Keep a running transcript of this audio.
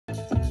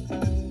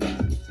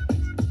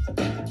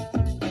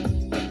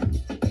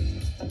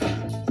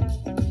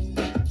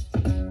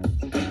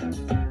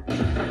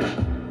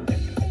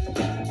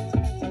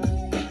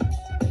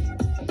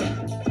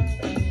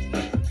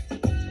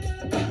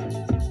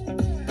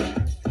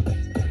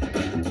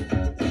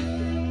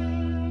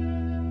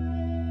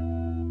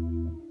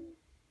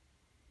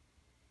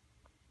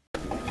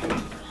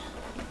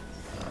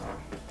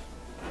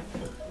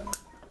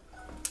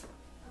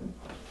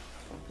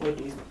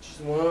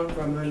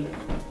money.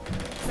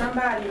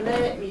 Somebody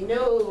let me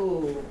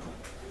know.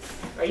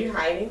 Are you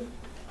hiding?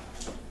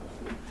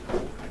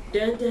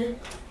 Dun dun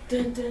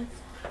dun dun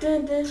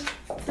dun dun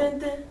dun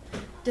dun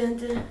dun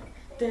dun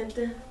dun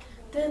dun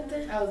dun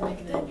dun. I was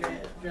making a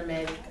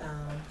dramatic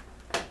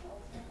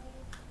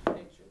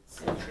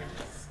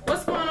entrance.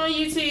 What's going on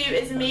YouTube?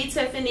 It's me,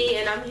 Tiffany,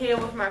 and I'm here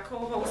with my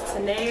co-host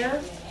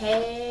Tanea.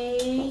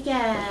 Hey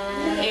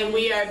guys. And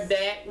we are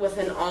back with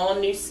an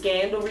all-new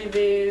Scandal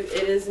review.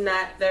 It is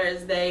not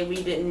Thursday.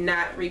 We did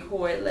not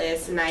record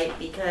last night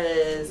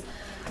because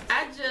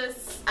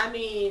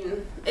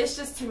it's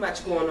just too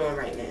much going on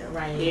right now.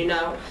 Right. You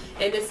know?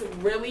 And it's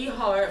really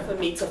hard for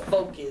me to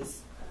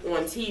focus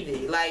on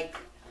TV. Like,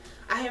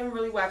 I haven't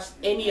really watched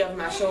any of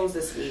my shows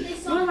this week. You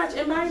want to watch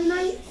Empire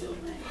tonight?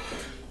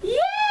 Yeah!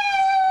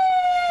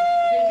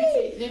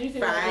 Did you see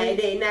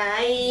Friday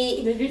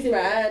night? Did you see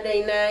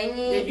Friday night?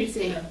 Did you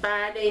see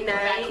Friday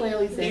night? I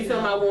clearly Do said you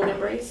feel no. my warm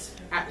embrace?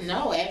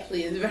 No,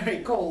 actually, it's very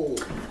cold.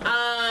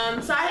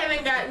 So I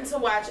haven't gotten to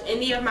watch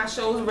any of my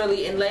shows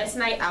really, and last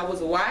night I was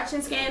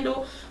watching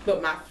Scandal,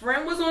 but my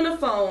friend was on the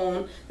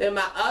phone, then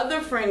my other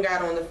friend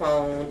got on the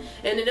phone,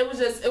 and then it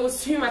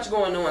was too much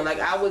going on. Like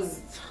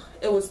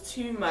it was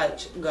too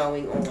much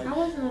going I on.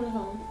 wasn't on the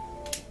phone.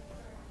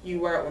 You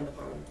were on the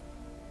phone.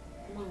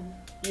 Mom.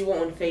 You were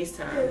on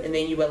FaceTime, and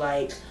then you were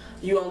like,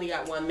 you only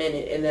got 1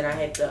 minute, and then I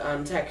had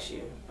to text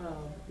you.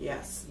 Oh.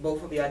 Yes,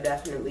 both of y'all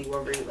definitely were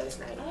rude last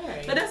night.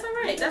 Alright. But that's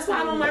alright. That's why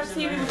I don't watch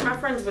TV with my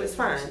friends, but it's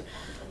fine.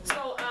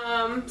 So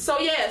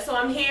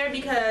I'm here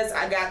because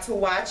I got to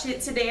watch it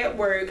today at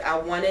work. I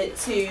wanted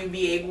to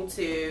be able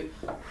to,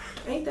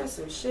 ain't that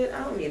some shit?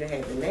 I don't need to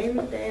have the name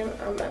of the damn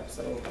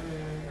episode.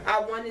 I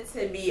wanted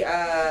to be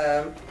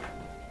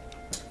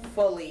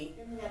fully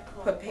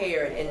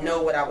prepared and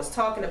know what I was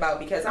talking about,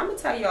 because I'm gonna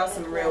tell y'all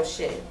some real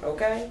shit,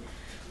 okay?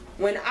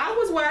 When I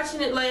was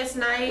watching it last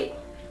night,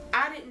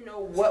 I didn't know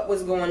what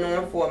was going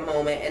on for a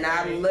moment, and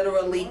I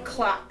literally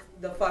clocked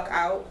the fuck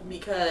out,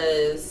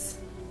 because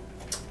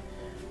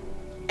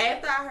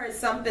after I heard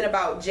something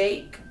about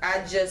Jake,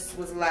 I just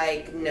was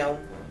like, no,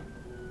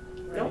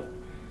 nope.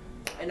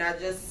 And I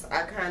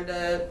kind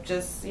of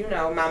just, you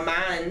know, my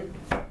mind,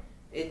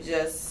 it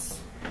just,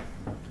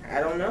 I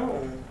don't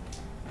know.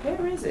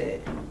 Where is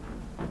it?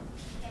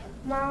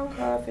 Wild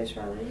card, fish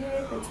around the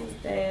head, princess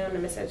down, the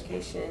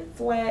miseducation,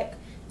 thwack,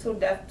 till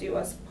death do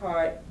us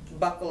part,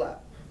 buckle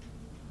up.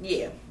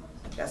 Yeah,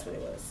 that's what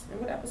it was. And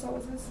what episode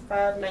was this?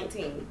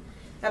 519.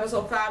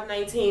 Episode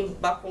 519,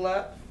 buckle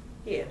up.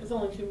 Yeah. There's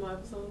only 2 more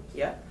episodes.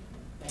 Yeah.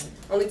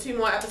 Only 2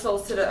 more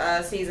episodes to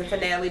the season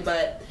finale,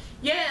 but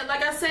yeah,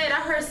 like I said,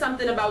 I heard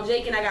something about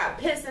Jake and I got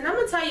pissed, and I'm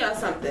gonna tell y'all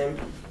something.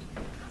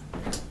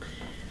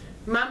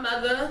 My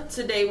mother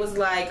today was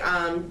like,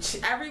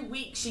 every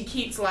week she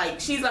keeps like,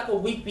 she's like a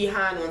week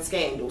behind on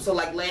Scandal. So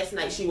like last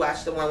night she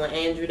watched the one when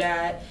Andrew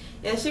died,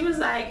 and she was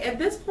like, at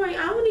this point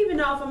I don't even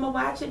know if I'm gonna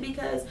watch it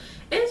because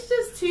it's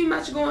just too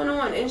much going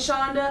on. And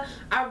Shonda,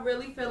 I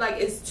really feel like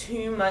it's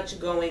too much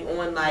going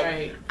on. Like,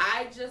 right.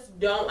 I just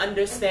don't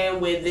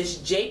understand where this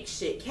Jake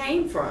shit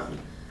came from.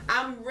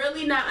 I'm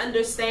really not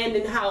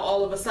understanding how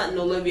all of a sudden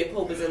Olivia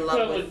Pope is in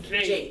love with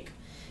Jake.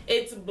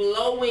 It's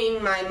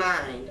blowing my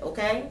mind,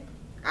 okay?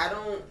 I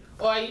don't.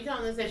 Or are you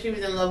telling us that she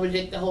was in love with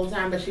Jake the whole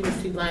time, but she was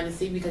too blind to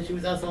see because she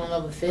was also in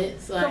love with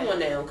Fitz? Like, come on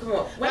now, come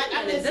on. Wait like,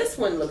 a minute, this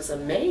one looks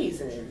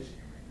amazing.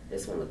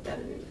 This one looks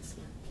better than this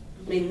one.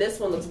 I mean, this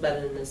one looks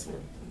better than this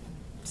one.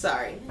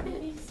 Sorry.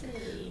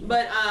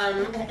 But,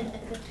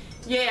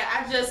 yeah,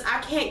 I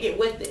can't get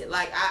with it.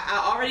 Like,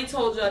 I already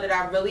told y'all that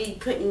I really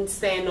couldn't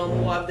stand no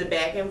more of the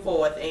back and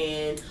forth.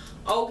 And,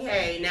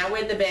 okay, now we're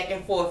at the back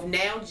and forth.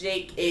 Now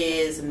Jake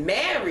is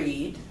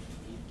married.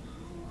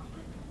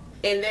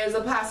 And there's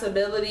a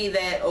possibility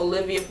that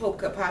Olivia Pope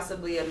could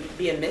possibly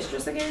be a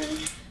mistress again?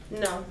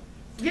 No.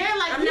 Yeah,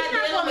 like, I'm not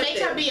gonna make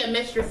her be a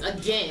mistress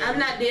again. I'm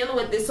not dealing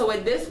with this. So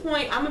at this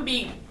point, I'm gonna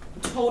be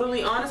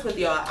totally honest with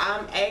y'all.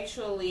 I'm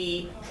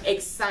actually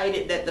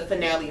excited that the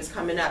finale is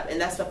coming up,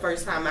 and that's the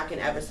first time I can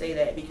ever say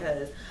that,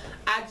 because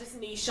I just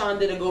need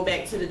Shonda to go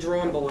back to the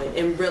drawing board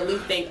and really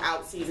think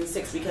out season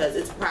 6, because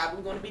it's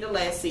probably going to be the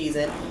last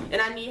season, and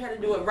I need her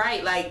to do it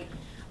right.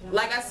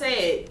 Like I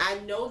said, I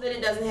know that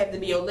it doesn't have to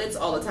be Olitz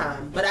all the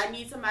time, but I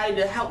need somebody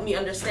to help me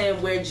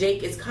understand where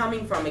Jake is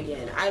coming from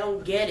again. I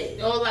don't get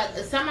it. Or like,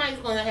 somebody's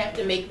going to have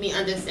to make me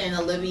understand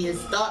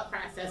Olivia's thought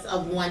process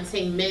of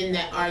wanting men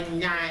that are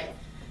not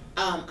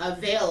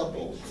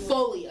available,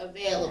 fully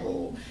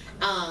available.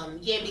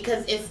 Yeah,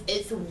 because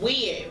it's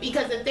weird.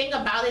 Because the thing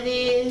about it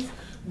is,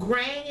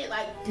 granted,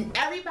 like,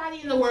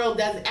 everybody in the world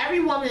does, every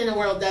woman in the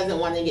world doesn't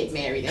want to get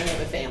married and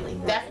have a family.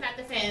 That's not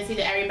the fantasy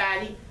to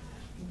everybody.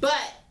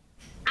 But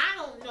I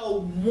don't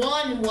know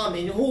one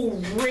woman who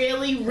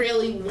really,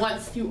 really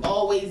wants to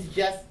always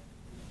just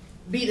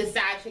be the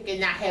side chick and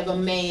not have a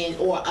man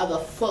or other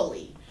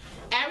fully.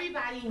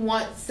 Everybody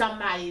wants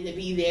somebody to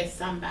be their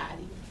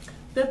somebody.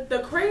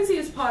 The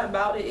craziest part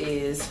about it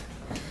is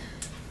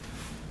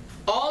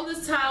All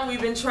this time we've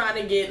been trying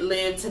to get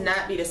Liv to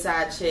not be the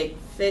side chick.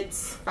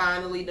 Fitz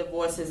finally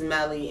divorces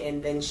Melly,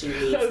 and then she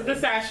leaves.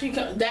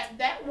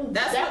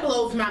 That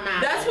blows my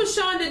mind. That's what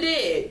Shonda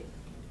did.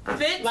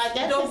 Fitz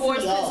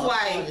divorced his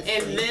wife,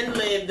 and then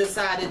Liv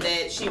decided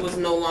that she was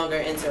no longer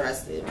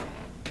interested.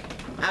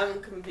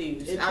 I'm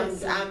confused.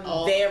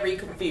 I'm very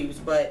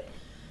confused, but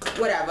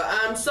whatever.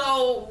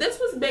 So this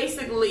was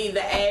basically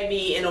the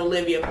Abby and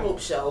Olivia Pope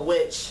show,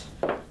 which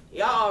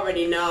y'all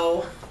already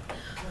know.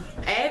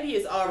 Abby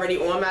is already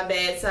on my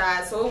bad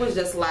side, so it was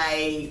just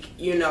like,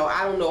 you know,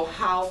 I don't know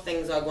how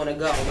things are going to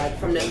go. Like,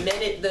 from the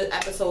minute the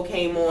episode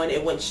came on,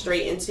 it went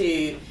straight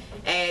into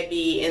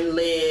Abby and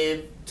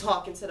Liv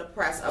talking to the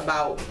press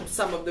about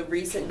some of the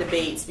recent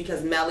debates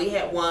because Melly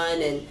had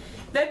won, and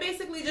they're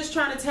basically just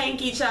trying to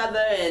tank each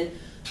other. And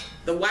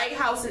the White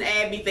House and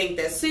Abby think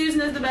that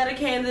Susan is the better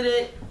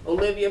candidate.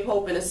 Olivia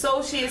Pope and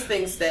Associates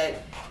thinks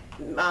that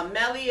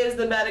Melly is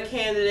the better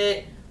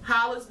candidate.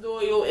 Hollis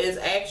Doyle is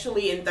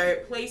actually in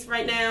third place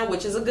right now,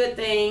 which is a good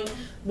thing,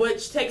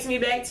 which takes me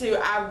back to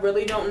I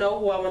really don't know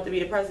who I want to be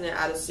the president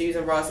out of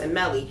Susan, Ross, and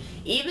Melly.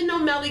 Even though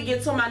Melly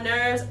gets on my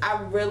nerves, I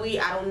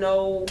don't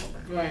know.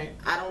 Right.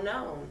 I don't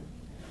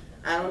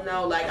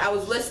know. Like, I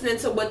was listening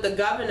to what the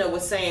governor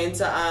was saying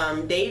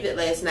to David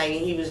last night,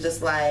 and he was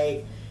just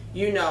like,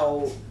 you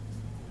know,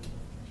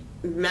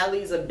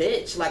 Melly's a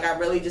bitch. Like, I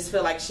really just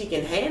feel like she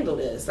can handle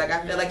this. Like,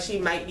 I feel like she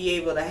might be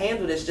able to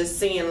handle this, just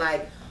seeing,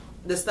 like,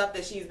 the stuff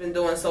that she's been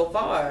doing so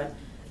far.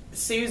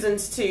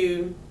 Susan's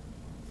too,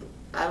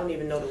 I don't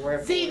even know the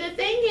word for it. The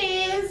thing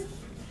is,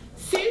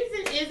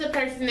 Susan is a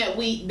person I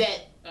mean,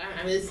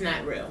 it's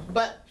not real,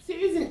 but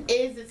Susan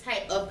is the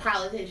type of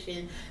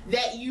politician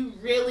that you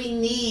really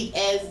need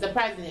as the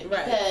president,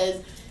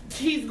 because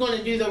she's going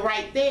to do the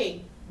right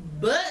thing.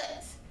 But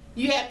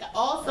you have to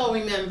also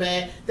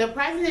remember the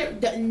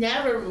president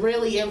never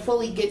really and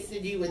fully gets to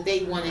do what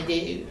they want to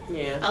do.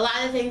 Yeah. A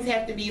lot of things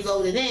have to be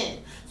voted in.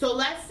 So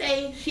let's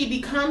say she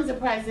becomes the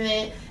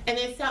president and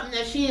it's something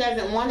that she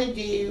doesn't want to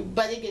do,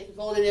 but it gets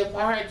voted in for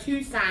her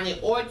to sign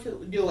it or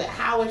to do it.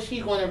 How is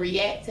she going to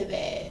react to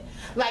that?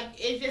 Like,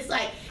 it's just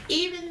like,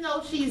 even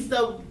though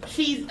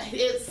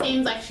it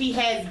seems like she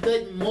has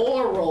good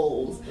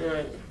morals,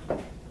 right.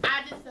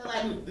 I just feel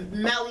like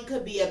Melly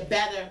could be a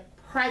better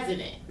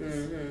president.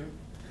 Mm-hmm.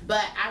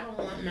 But I don't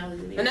want Melly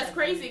to be. And that's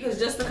crazy, because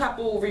just a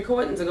couple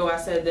recordings ago I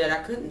said that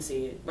I couldn't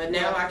see it, but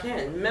now I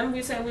can. Remember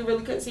we said we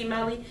really couldn't see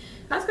Melly?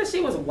 That's because she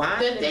was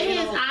whining. The thing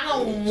is, I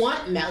don't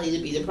want Melly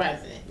to be the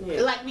president.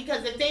 Yeah. Like,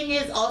 because the thing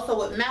is also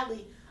with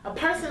Melly, a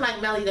person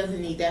like Melly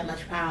doesn't need that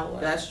much power.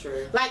 That's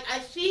true. Like,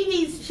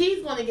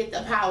 she's going to get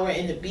the power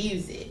and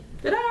abuse it.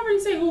 Did I already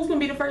say who's going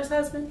to be the first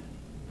husband?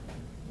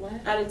 What?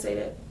 I didn't say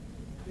that.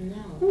 No.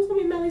 Who's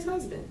going to be Melly's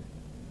husband?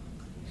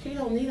 She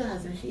don't need a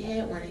husband. She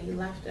had one and he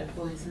left her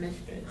for his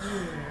mistress.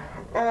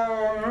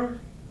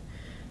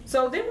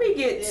 So then we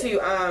get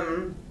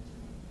to,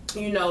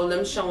 you know,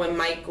 them showing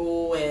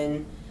Michael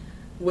and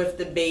with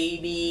the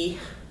baby.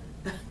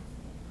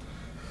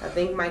 I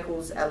think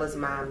Michael's Ella's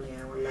mom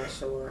now. I'm not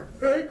sure.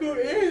 Michael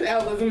is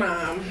Ella's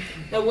mom.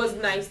 It was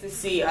nice to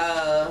see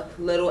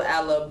little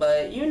Ella,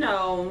 but you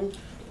know,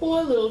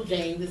 poor little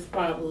James is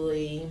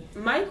probably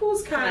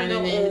Michael's kind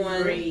of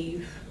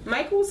on.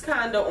 Michael's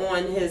kind of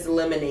on his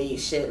lemonade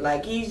shit.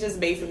 Like, he's just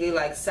basically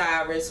like,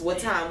 Cyrus, what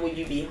time will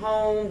you be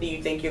home? Do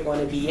you think you're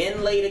going to be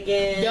in late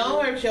again?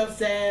 Don't hurt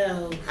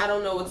yourself. I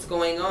don't know what's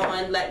going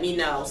on. Let me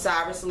know.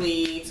 Cyrus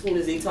leaves. Who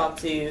does he talk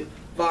to?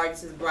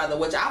 Vargas' brother,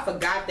 which I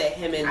forgot that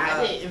him and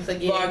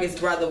Vargas'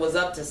 brother was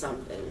up to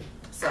something.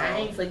 So, I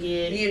ain't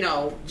forget. You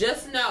know,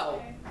 just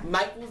know,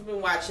 Michael's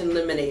been watching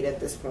Lemonade at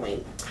this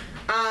point.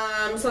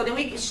 So then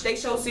they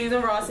show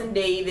Susan, Ross, and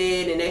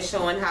David, and they're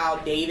showing how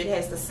David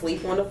has to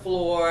sleep on the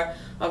floor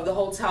of the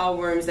hotel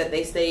rooms that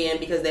they stay in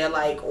because they're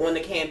like on the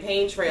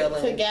campaign trail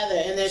and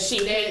together, and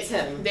she hates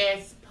him.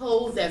 They're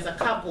posed as a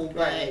couple,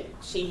 but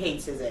she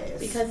hates his ass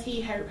because he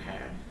hurt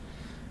her.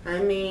 I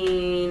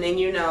mean, and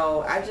you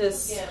know, I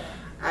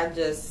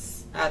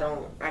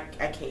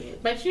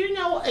can't. But you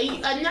know,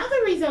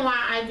 another reason why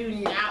I do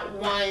not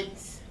want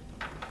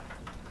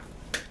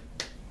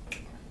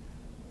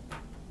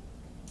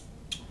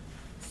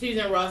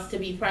Susan Ross to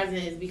be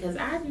president is because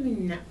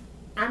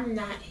I'm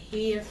not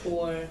here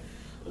for,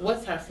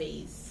 what's her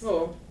face?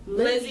 Oh,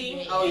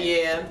 Lizzie. Oh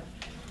yeah.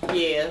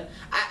 Yeah.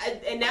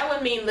 And that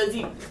would mean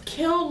Lizzie,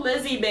 kill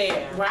Lizzie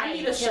Bear. Right. I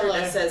need a shirt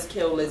that says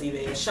kill Lizzie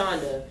Bear.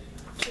 Shonda,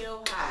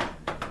 kill her.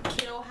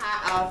 Kill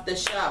her off the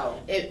show.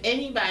 If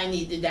anybody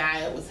need to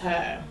die, it was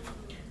her.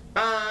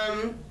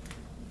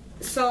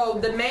 So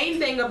the main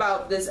thing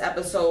about this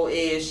episode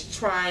is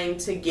trying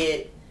to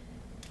get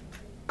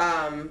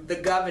the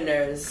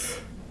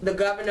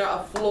governor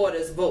of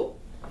Florida's vote.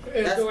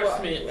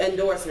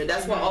 Endorsement.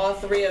 That's what all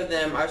three of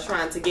them are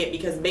trying to get,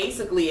 because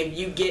basically if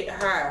you get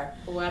her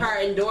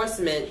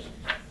endorsement,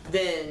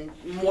 then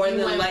more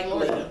than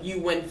likely you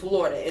win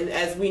Florida. And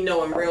as we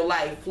know in real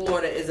life,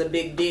 Florida is a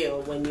big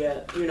deal when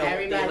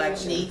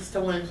everybody needs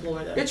to win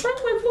Florida. Did Trump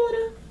win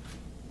Florida?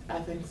 I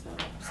think so.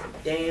 It's a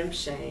damn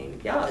shame.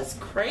 Y'all is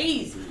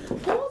crazy.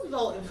 Who's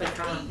voting for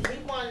Trump? He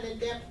wanted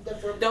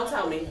the Don't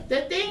tell me.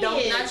 The thing Don't,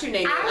 is, not your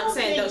name. I I'm don't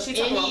saying, think though, she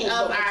talking any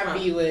about of our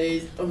Trump.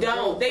 viewers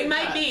Don't. They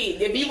might Trump. be.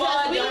 If you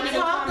Because are, we don't even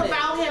talk comment.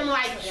 about him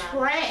like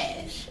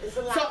trash.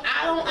 So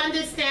I don't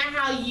understand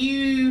how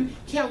you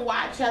can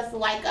watch us,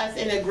 like us,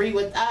 and agree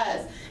with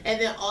us,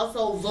 and then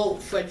also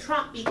vote for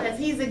Trump, because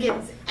he's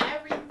against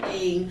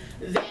everything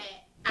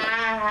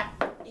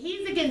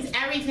he's against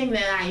everything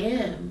that I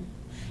am.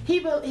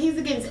 He's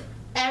against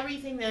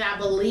everything that I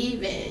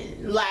believe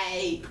in.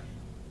 Like,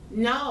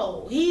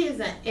 no, he is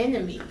an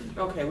enemy.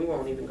 Okay, we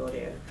won't even go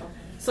there.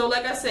 So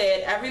like I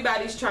said,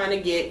 everybody's trying to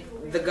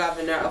get the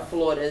governor of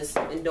Florida's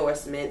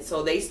endorsement.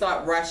 So they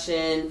start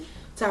rushing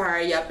to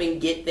hurry up and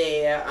get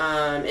there.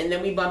 And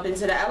then we bump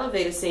into the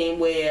elevator scene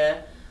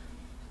where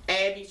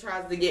Abby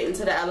tries to get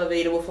into the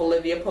elevator with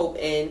Olivia Pope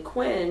and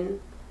Quinn.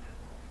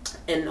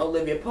 And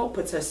Olivia Pope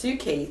puts her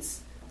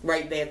suitcase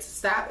right there to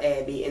stop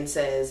Abby and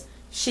says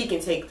she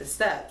can take the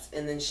steps,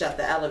 and then shut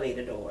the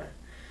elevator door.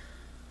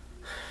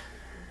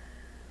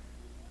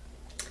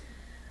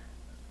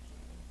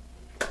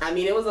 I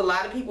mean, it was a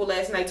lot of people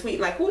last night tweeting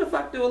like, who the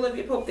fuck do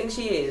Olivia Pope think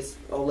she is?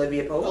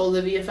 Olivia Pope.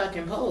 Olivia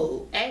fucking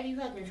Pope. Abby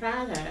fucking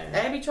tried her.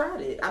 Abby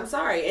tried it. I'm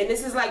sorry. And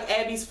this is like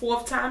Abby's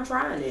 4th time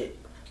trying it.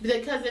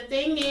 Because the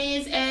thing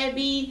is,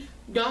 Abby,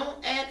 don't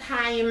act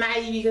high and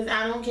mighty, because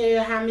I don't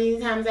care how many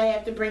times I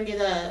have to bring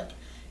it up.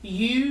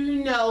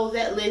 You know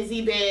that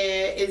Lizzie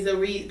Bear is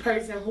a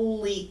person who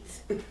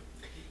leaked.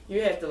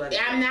 You have to let it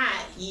I'm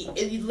not.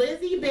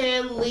 Lizzie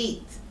Bear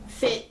leaked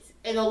Fitz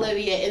and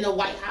Olivia in the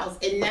White House,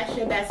 and that's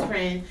your best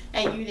friend,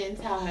 and you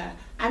didn't tell her.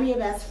 I'm your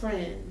best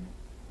friend.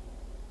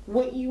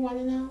 Wouldn't you want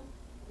to know?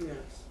 Yes.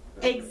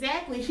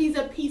 Exactly. She's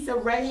a piece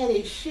of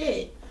redheaded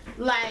shit.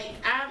 Like,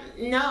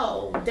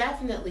 no,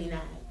 definitely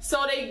not.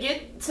 So they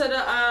get to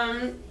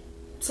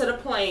the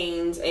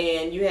planes,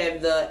 and you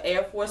have the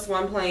Air Force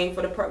One plane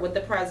with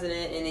the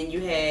president, and then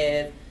you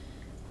have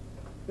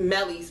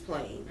Melly's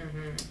plane.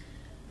 Mm-hmm.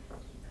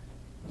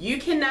 You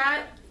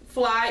cannot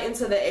fly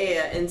into the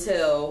air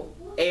until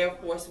Air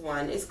Force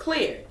One is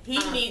cleared. He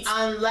needs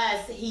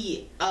unless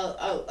he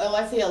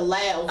allows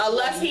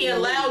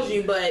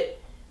you, but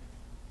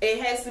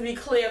it has to be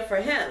clear for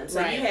him.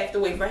 So right. You have to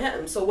wait for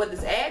him. So what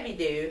does Abby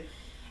do?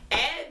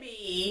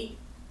 Abby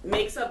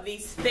makes up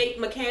these fake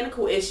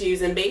mechanical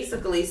issues and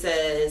basically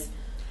says,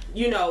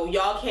 you know,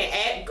 y'all can't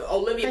add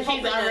Olivia Pope.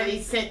 She's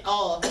already sent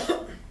off.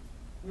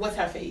 What's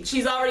her face?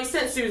 She's already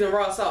sent Susan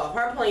Ross off.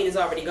 Her plane is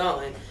already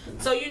gone.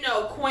 So, you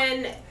know,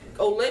 Quinn,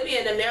 Olivia,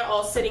 and them, they're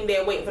all sitting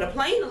there waiting for the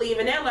plane to leave,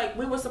 and they're like,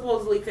 we were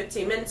supposed to leave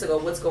 15 minutes ago.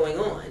 What's going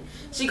on?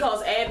 She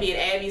calls Abby, and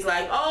Abby's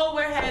like, oh,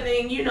 we're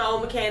having, you know,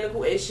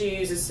 mechanical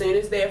issues. As soon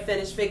as they're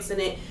finished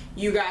fixing it,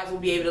 you guys will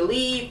be able to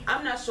leave.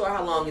 I'm not sure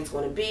how long it's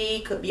going to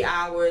be. Could be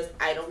hours.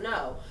 I don't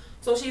know.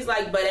 So she's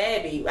like, but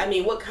Abby, I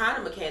mean, what kind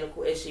of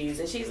mechanical issues?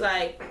 And she's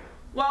like,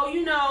 well,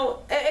 you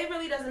know, it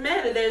really doesn't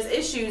matter. There's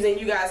issues and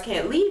you guys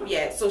can't leave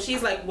yet. So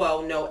she's like,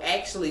 well, no,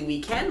 actually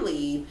we can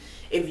leave.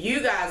 If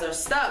you guys are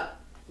stuck,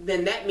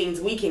 then that means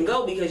we can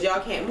go because y'all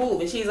can't move.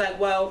 And she's like,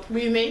 well,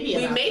 we may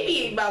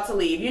be about to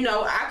leave. You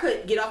know, I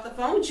could get off the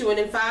phone with you and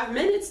in 5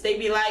 minutes they'd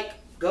be like,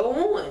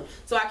 go on.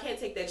 So I can't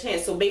take that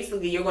chance. So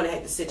basically you're going to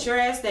have to sit your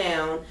ass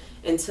down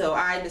until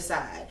I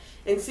decide.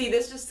 And see,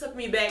 this just took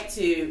me back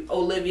to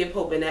Olivia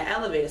Pope in that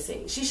elevator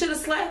scene. She should have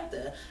slapped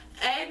her.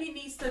 Abby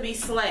needs to be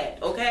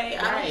slapped, okay?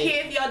 Right. I don't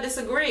care if y'all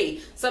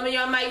disagree. Some of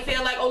y'all might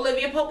feel like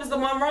Olivia Pope is the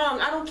one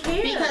wrong. I don't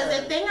care.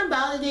 Because the thing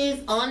about it is,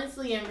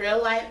 honestly, in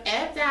real life,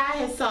 after I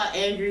had saw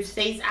Andrew's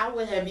face, I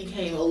would have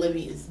became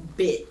Olivia's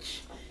bitch.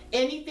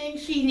 Anything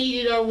she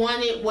needed or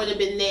wanted would have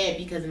been there,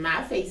 because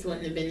my face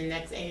wouldn't have been the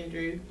next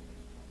Andrew.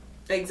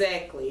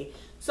 Exactly.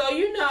 So,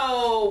 you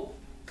know,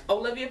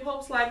 Olivia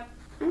Pope's like,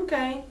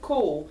 okay,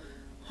 cool.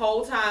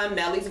 Whole time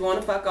Melly's going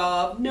to fuck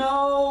off.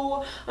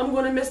 No, I'm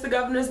going to miss the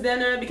governor's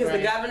dinner because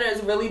the governor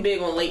is really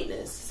big on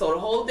lateness. So the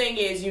whole thing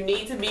is you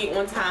need to be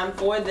on time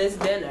for this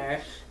dinner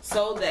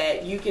so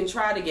that you can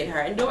try to get her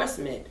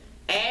endorsement.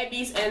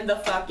 Abby's in the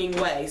fucking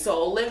way.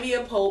 So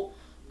Olivia Pope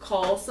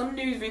calls some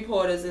news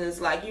reporters and it's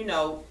like, you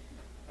know,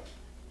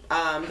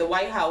 the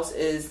White House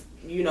is,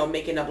 you know,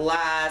 making up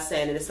lies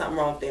saying that there's something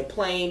wrong with their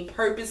plane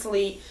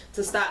purposely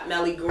to stop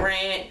Melly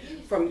Grant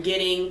from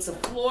getting to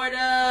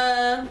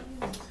Florida.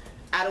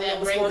 I don't know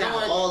what's going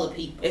on. All the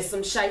people. It's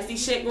some shifty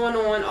shit going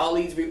on. All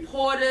these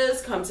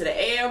reporters come to the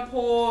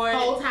airport. The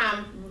whole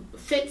time,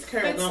 Fitz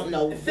don't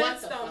know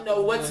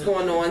what's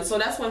going on. So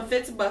that's when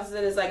Fitz busts in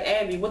and is like,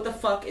 Abby, what the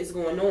fuck is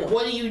going on?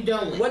 What are you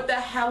doing? What the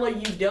hell are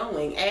you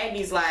doing?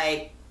 Abby's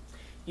like,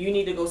 you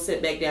need to go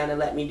sit back down and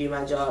let me do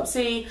my job.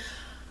 See,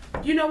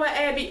 you know what,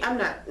 Abby? I'm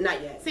not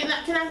yet. See,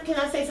 can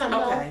I say something?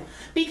 Okay. Though?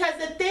 Because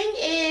the thing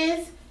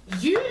is,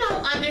 you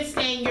don't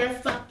understand your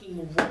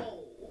fucking role.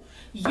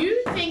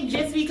 You think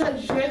just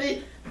because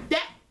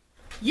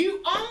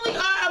you only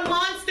are a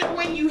monster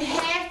when you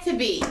have to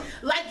be.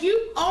 Like,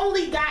 you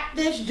only got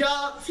this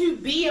job to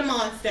be a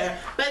monster.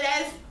 But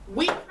as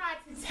we try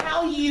to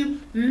tell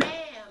you,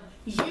 ma'am,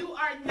 you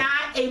are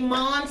not a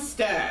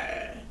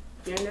monster.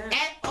 You're not.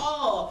 At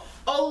all.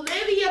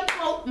 Olivia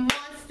Pope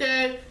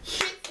Monster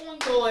shits on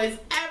yours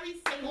every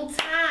single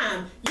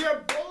time.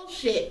 You're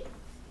bullshit.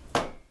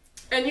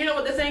 And you know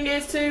what the thing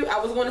is too? I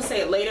was going to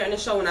say it later in the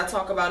show when I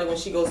talk about it when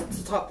she goes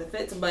to talk to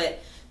Fitz, but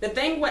the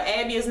thing what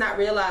Abby is not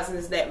realizing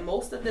is that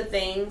most of the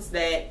things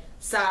that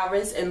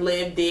Cyrus and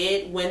Liv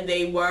did when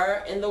they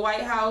were in the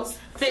White House,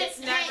 Fitz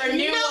never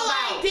knew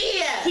about.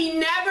 Idea. He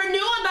never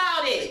knew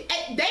about it.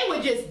 And they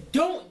were just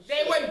doing.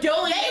 They were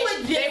doing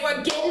it. They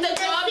were getting the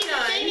job The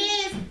thing done.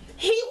 is,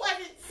 he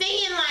wasn't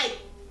seeing like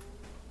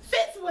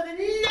Fitz would have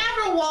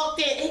never walked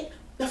in.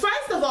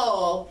 First of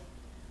all,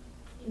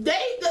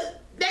 they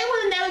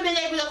would have never been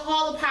able to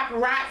call the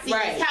paparazzi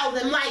and tell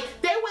them, like,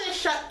 they would have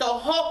shut the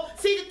whole.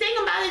 See, the thing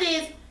about it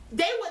is,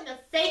 they wouldn't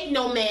have faked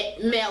no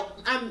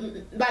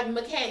like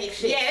mechanic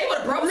shit. Yeah, they would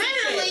have broke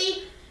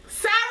literally.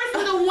 Cyrus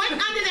would have went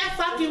under that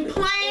fucking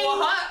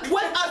plane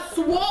with a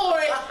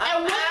sword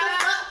and went the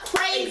fuck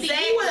crazy. Exactly.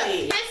 He would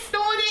have pissed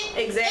on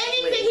it. Exactly.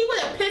 Anything, he would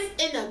have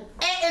pissed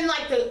in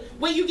like the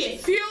when you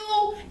get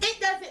fuel. It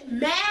doesn't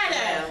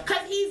matter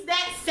because he's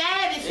that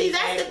savage. See,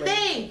 that's the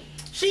thing.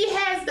 She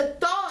has the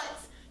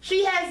thoughts.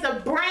 She has the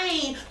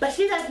brain, but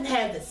she doesn't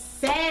have the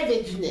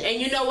savageness.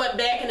 And you know what?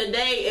 Back in the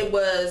day, it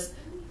was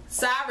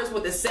Cyrus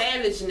with the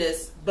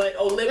savageness, but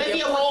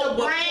Olivia Pope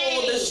would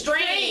pull the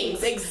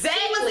strings.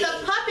 Exactly. She was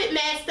the puppet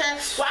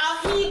master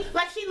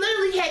while she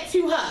literally had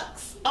 2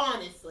 hucks,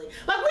 honestly.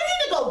 Like, we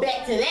need to go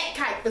back to that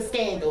type of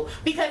scandal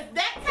because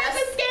that type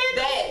of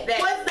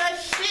scandal was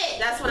the shit.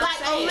 That's what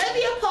I'm saying.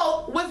 Olivia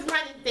Pope was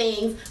running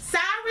things.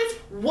 Cyrus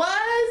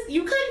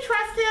you couldn't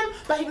trust him,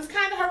 but he was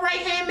kind of her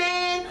right-hand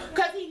man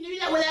because he knew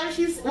that whatever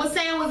she was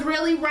saying was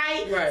really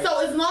right. So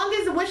as long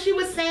as what she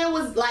was saying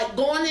was like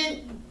going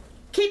in,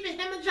 keeping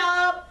him a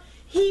job,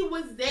 he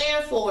was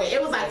there for it.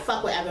 It was like,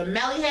 fuck whatever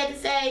Melly had to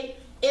say,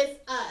 it's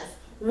us.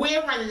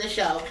 We're running the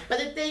show. But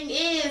the thing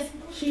is,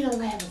 she don't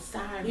have a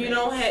side.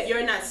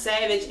 You're not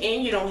savage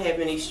and you don't have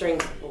any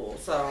strings to pull.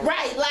 So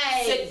right,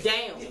 like sit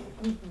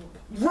down.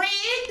 Red,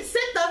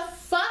 sit the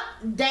fuck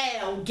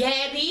down,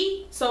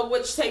 Gabby. So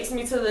which takes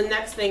me to the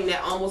next thing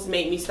that almost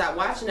made me stop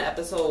watching the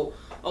episode.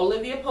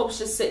 Olivia Pope's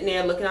just sitting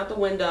there looking out the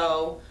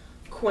window.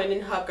 Quinn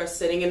and Huck are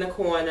sitting in the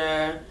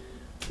corner.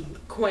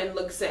 Quinn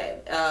looks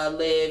at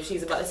Liv.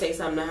 She's about to say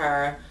something to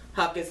her.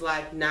 Huck is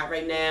like, not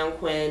right now,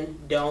 Quinn.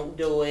 Don't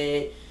do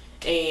it.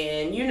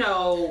 And,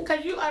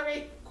 because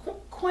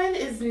Quinn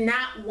is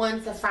not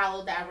one to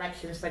follow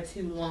directions for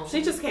too long.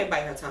 She just can't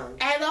bite her tongue.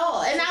 At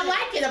all. And I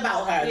like it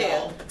about her,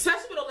 though.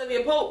 Especially with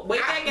Olivia Pope. Way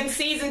back in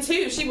season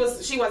 2, she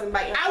wasn't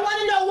biting her tongue. I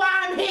want to know why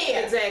I'm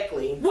here.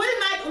 Exactly. What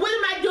am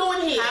I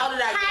doing here? How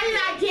did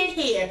I get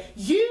here?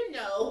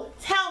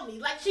 Tell me.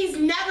 Like, she's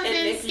never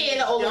been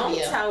scared of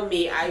Olivia. Don't tell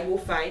me, I will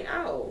find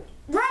out.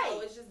 Right.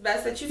 So it's just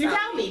best that you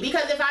tell me.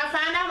 Because if I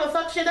find out, I'm going to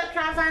fuck shit up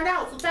trying to find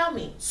out. So tell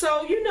me.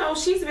 So,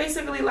 she's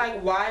basically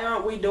like, why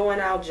aren't we doing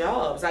our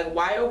jobs? Like,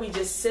 why are we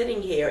just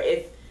sitting here?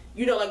 If,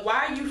 like,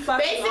 why are you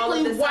fucking basically, all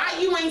of this why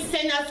up? You ain't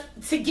sent us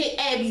to get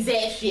Abby's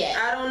ass yet?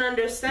 I don't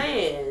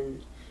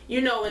understand.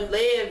 And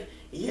Liv,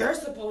 you're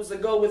supposed to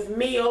go with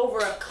me over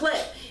a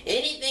cliff.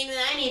 Anything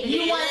that I need to do.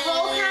 You want the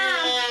whole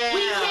time?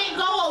 We can't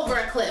go over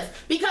a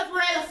cliff because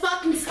we're at a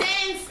fucking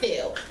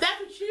standstill. That's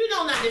what you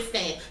don't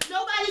understand.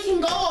 Nobody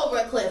can go over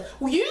a cliff.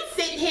 You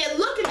sitting here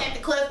looking at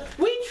the cliff.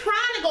 We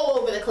trying to go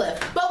over the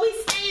cliff, but we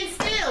staying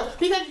still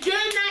because you're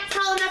not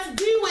telling us to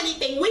do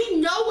anything.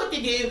 We know what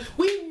to do.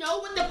 We know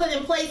what to put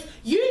in place.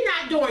 You're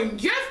not doing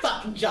your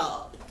fucking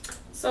job.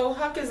 So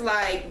Huck is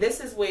like, this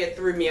is where it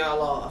threw me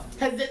all off.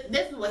 Because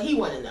this is what he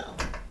want to know.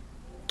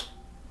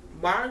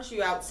 Why aren't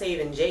you out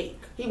saving Jake?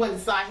 He wanted to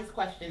slide his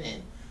question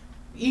in.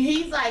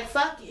 He's like,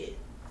 fuck it.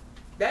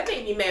 That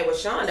made me mad with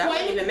Shonda. I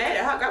wasn't even mad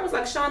at Huck. I was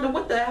like, Shonda,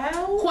 what the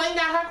hell? Quinn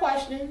got her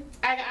question.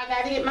 I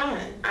got to get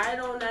mine. I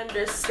don't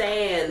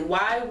understand.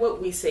 Why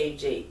would we save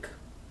Jake?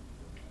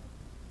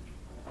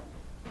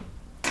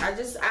 I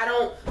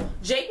don't.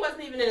 Jake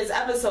wasn't even in this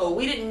episode.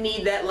 We didn't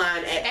need that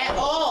line at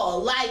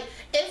all. Like,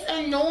 it's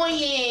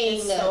annoying.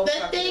 It's so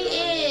the thing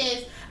annoying.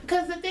 is,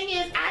 because the thing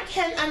is, I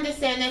can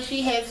understand that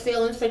she has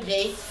feelings for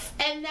Jake,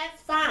 and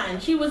that's fine.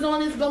 She was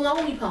on his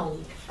baloney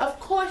pony. Of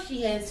course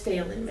she has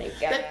feelings.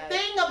 The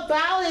thing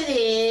about it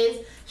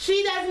is,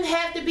 she doesn't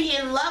have to be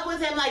in love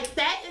with him. Like,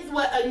 that is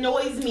what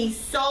annoys me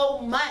so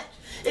much.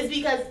 Is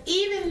because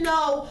even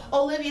though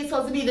Olivia's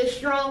supposed to be the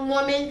strong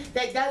woman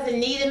that doesn't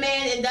need a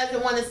man and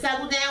doesn't want to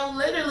settle down,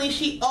 literally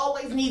she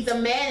always needs a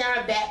man in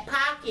her back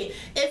pocket.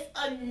 It's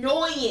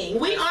annoying.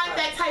 We aren't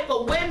that type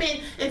of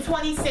women in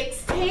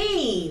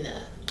 2016.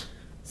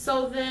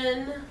 So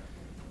then,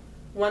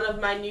 one of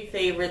my new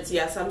favorites,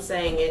 yes, I'm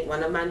saying it,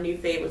 one of my new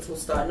favorites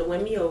who's starting to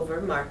win me over,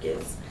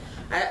 Marcus.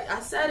 I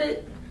said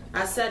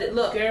it.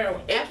 Look,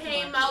 girl, it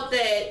came out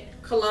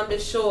that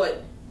Columbus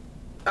Short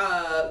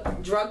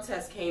drug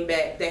test came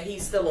back that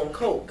he's still on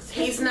coke.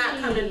 He's not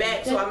coming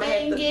back, so I'm gonna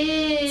have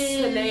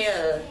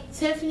to.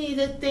 Tiffany,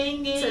 the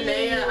thing is,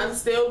 Tanea, I'm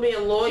still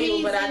being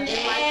loyal, but I do like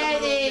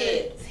him a little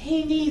bit.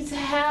 He needs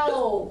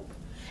help.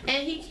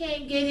 and he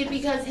can't get it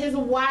because his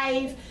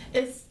wife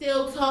is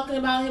still talking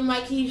about him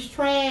like he's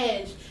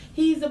trash.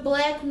 He's a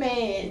black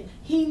man.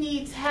 He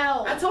needs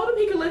help. I told him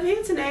he could live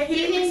here tonight. He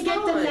didn't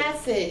get the respond.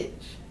 message.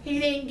 He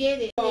didn't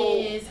get it.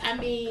 I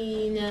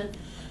mean,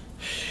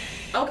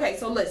 okay,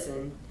 so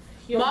listen.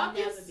 he'll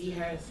never be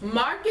hers.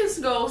 Marcus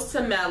goes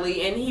to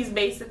Melly and he's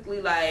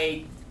basically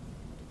like,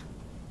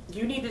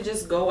 you need to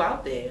just go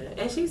out there.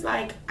 And she's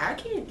like, I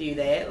can't do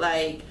that.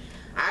 Like,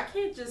 I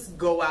can't just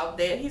go out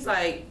there. She's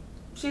like,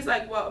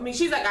 well, I mean,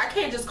 she's like, I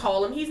can't just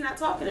call him. He's not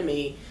talking to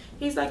me.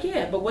 He's like,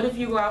 yeah, but what if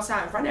you go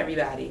outside in front of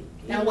everybody?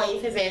 And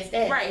wave his ass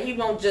down. Right, he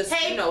won't just,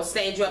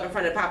 stand you up in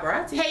front of the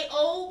paparazzi. Hey,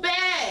 Old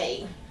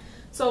Bay.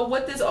 So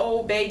what does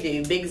Old Bay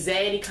do? Big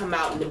Zaddy come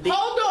out in the big...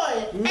 Hold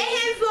on. And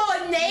his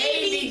little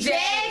navy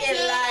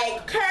jacket,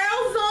 like,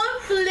 curls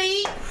on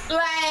fleek,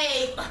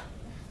 like...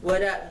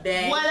 What up,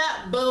 babe? What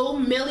up, boo?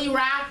 Millie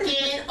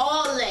rockin',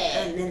 all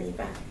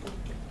that.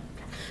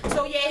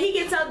 So yeah, he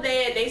gets out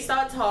there, they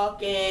start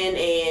talking,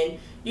 and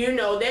you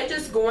know, they're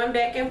just going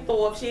back and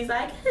forth. She's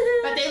like,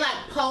 but they like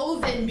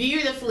posing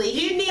beautifully.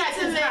 You need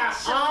to make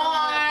sure.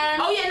 Arm.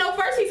 Oh yeah, no,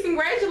 first he's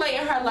congratulating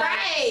her like,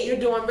 right. You're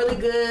doing really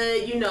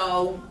good, you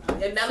know.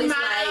 And Melly's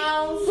like,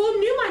 who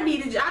knew I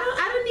needed you?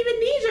 I didn't even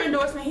need your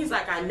endorsement. He's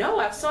like, I know,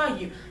 I saw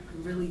you.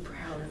 I'm really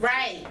proud of you.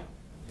 Right.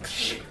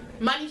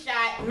 Money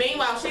shot.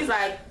 Meanwhile, she's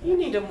like, you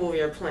need to move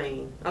your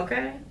plane,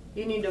 okay?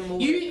 You need to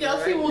move. You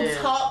know, she right will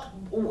now.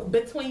 talk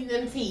between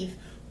them teeth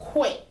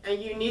quick.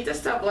 And you need to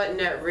stop letting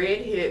that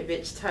red-haired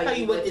bitch tell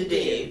you what to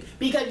do.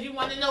 Because you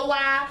want to know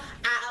why?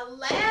 I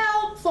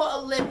allowed for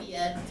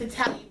Olivia to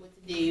tell you what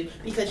to do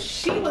because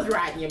she was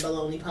riding your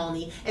baloney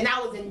pony and I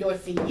was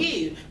endorsing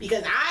you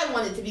because I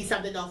wanted to be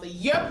something off of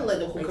your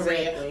political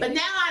career. But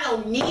now I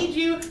don't need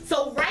you.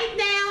 So right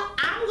now,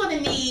 I'm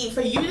going to need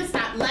for you to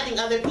stop letting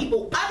other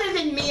people other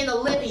than me and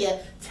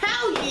Olivia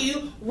tell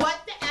you what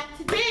the F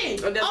to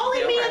do.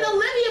 Only me and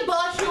Olivia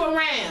boss you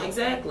around.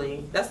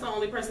 Exactly. That's the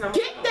only person I'm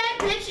Get that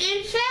bitch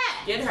in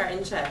check. Get her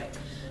in check.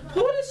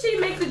 Who did she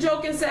make the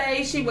joke and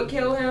say she would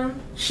kill him?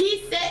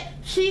 She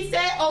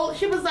said, oh,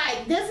 she was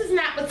like, this is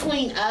not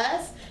between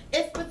us.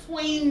 It's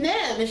between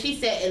them. And she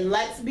said, and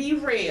let's be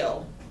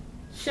real.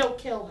 She'll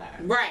kill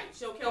her. Right.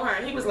 She'll kill her.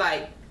 And he was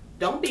like,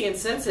 don't be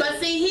insensitive. But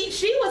see,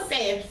 she was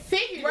saying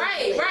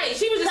figuratively. Right.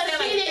 She was just saying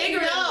like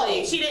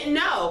figuratively. Know. She didn't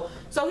know.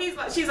 So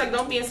she's like,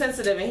 don't be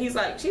insensitive. And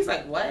she's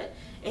like, what?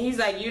 And he's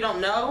like, you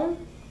don't know?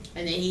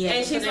 And then he had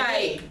and she's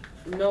like,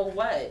 no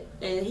what?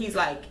 And he's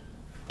like,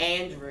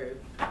 Andrew.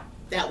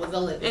 That was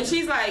Olivia. And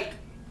she's like,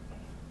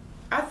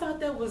 I thought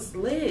that was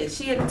Liz.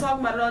 She had been talking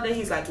about it all day.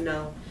 He's like,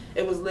 no,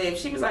 it was Liz.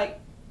 She was like,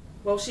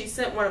 well, she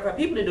sent one of her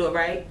people to do it,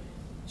 right?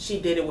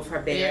 She did it with her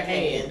bare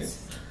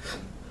hands.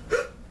 You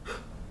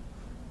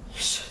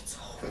should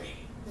have told me.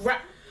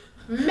 Right.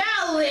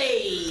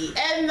 Melly!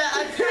 And the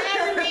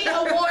Academy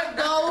Award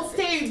goes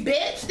to you,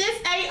 bitch.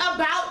 This ain't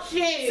about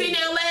you. See,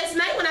 now last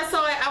night when I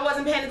saw it, I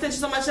wasn't paying attention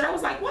so much, and I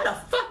was like, what the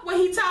fuck would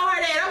he tell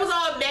her that? I was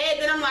all mad.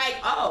 Then I'm like,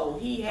 oh,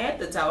 he had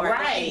to tell her.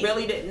 Right. He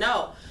really didn't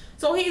know.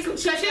 So she would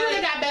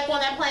have got back on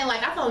that plane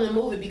like, I told him to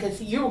move it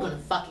because you were going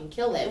to fucking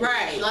kill that bitch.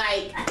 Right.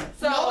 Like,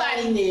 so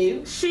nobody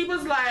knew. She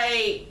was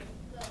like,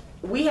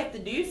 we have to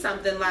do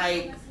something.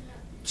 Like,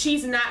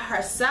 she's not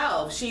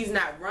herself. She's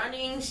not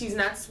running. She's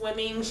not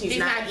swimming. She's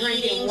not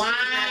drinking wine.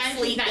 She's not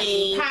sleeping. She's not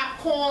eating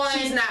popcorn.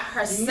 She's not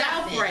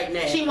herself nothing. right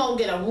now. She won't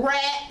get a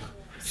rep.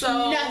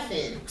 So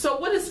nothing. So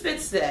what does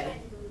Fitz say?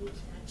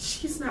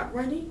 She's not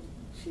running.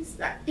 She's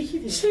not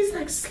eating. She's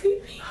like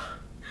sleeping.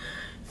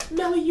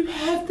 Melly, you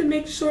have to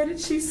make sure that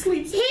she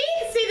sleeps. See,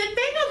 the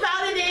thing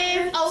about it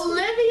is,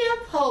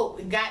 Olivia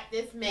Pope got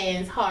this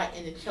man's heart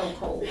in the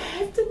chokehold. You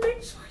have to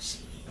make sure she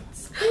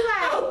eats.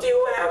 Like, I'll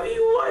do whatever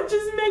you want.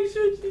 Just make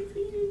sure she's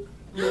eating.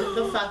 Move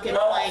the fucking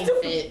plane,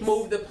 Fitz.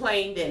 Move the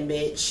plane then,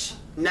 bitch.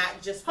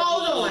 Not just for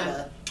Hold me on.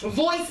 either.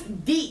 Voice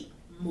deep.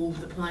 Move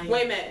the plane.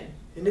 Wait a minute.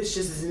 And this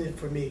just isn't it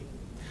for me.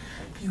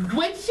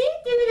 When she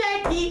do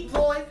that deep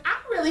voice, I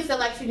really feel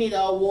like she need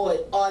an award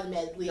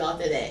automatically off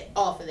of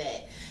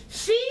that.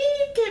 She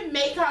can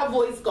make her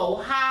voice go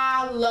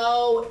high,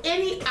 low,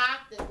 any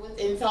octave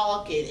within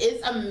talking.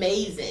 It's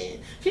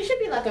amazing. She should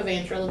be like a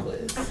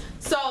ventriloquist.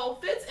 So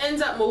Fitz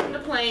ends up moving the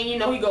plane. You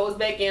know, he goes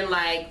back in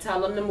like,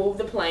 tell him to move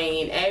the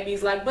plane.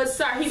 Abby's like, but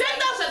sir, he's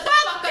Shut the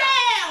fuck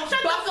down!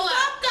 Shut the fuck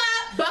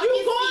up! You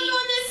going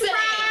on this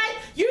ride?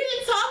 You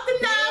didn't talk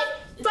enough.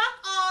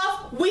 Fuck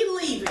off. We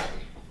leaving.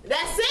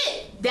 That's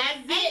it.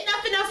 Ain't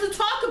nothing else to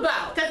talk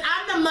about. Cause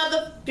I'm the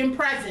motherfucking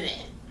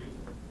president.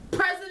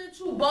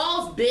 Presidential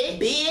balls,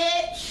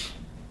 bitch.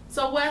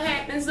 So what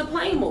happens? The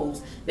plane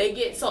moves. They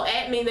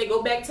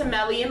go back to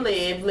Melly and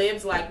Liv.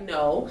 Liv's like,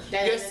 no,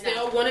 you're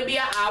still going to be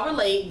an hour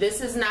late. This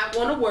is not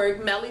going to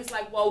work. Melly's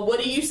like, well,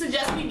 what do you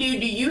suggest we do?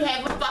 Do you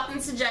have a fucking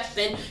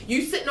suggestion?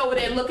 You sitting over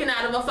there looking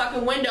out of a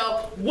fucking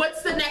window.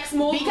 What's the next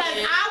move? Because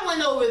I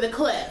went over the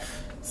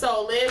cliff.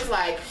 So Liv's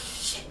like,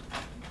 shit.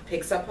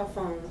 Picks up her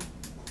phone.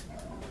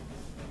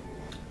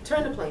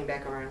 Turn the plane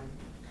back around.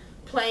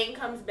 Plane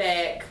comes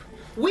back.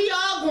 We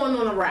all going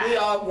on a ride. We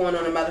all going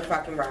on a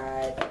motherfucking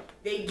ride.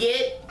 They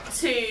get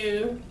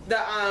to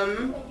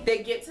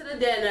the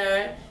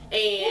dinner Who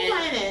and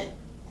playing it?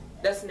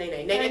 that's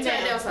Nene. Nene,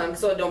 turn down something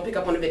so it don't pick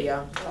up on the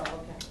video. Oh,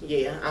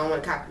 okay. Yeah, I don't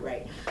want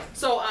copyright.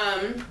 So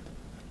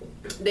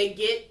they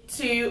get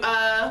to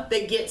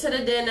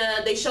the dinner,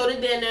 they show the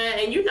dinner,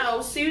 and you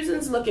know,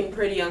 Susan's looking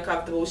pretty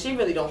uncomfortable. She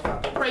really don't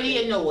fuck with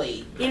Pretty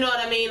annoyed. You know what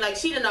I mean? Like,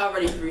 she done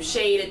already threw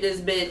shade at this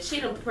bitch.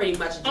 She done pretty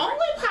much Only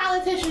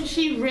politician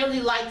she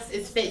really likes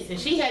is Fitz, and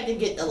she had to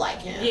get to like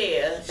him.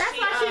 Yeah. That's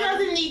why she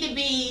doesn't need to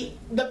be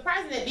the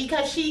president,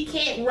 because she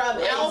can't rub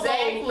elbows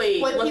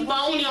with people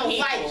phony she don't people.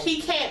 like.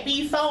 She can't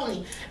be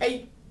phony.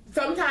 And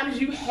sometimes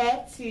you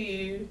have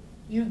to,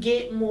 you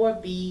get more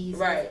bees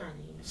Right. with honey.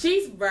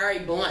 She's very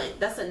blunt.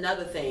 That's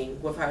another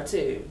thing with her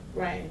too.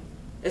 Right.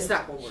 It's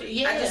not gonna work.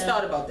 Yeah. I just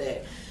thought about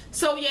that.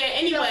 So yeah,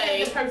 She don't anyway.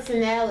 have the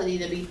personality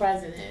to be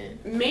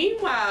president.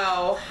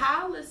 Meanwhile,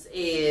 Hollis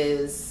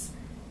is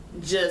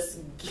just,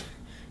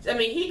 I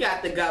mean, he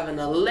got the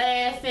governor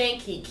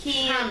laughing,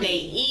 kikiing, they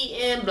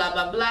eating, blah,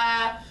 blah,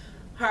 blah.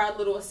 Her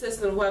little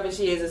assistant, whoever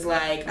she is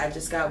like, I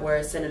just got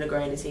word Senator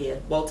Grant is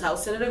here. Well, tell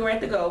Senator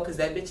Grant to go, because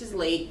that bitch is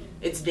late.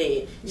 It's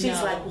dead. She's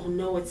No. like, well,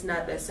 no, it's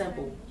not that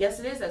simple. Yes,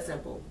 it is that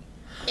simple.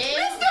 And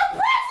Mr.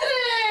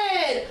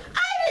 President!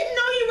 I didn't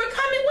know you were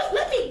coming. Wait,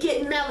 let me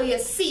get Melly a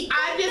seat.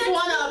 I just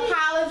want to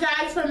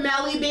apologize for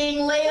Melly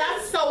being late.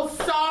 I'm so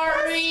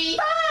sorry.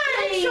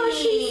 Fine. Make sure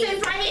she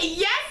sits right here.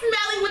 Yes,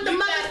 Melly with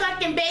the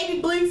motherfucking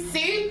baby blue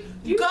suit.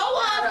 Go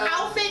up,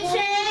 outfit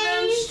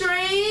change.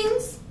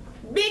 Strings.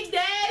 Big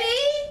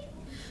Daddy.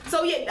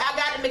 So yeah, I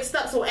got it mixed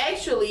up. So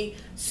actually,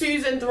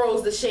 Susan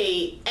throws the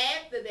shade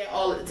after they're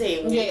all at the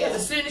table. Yeah. Because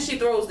as soon as she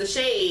throws the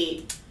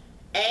shade,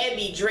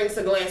 Abby drinks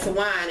a glass of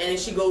wine and then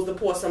she goes to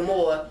pour some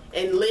more,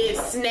 and Liz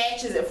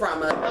snatches it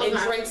from her and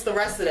drinks the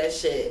rest of that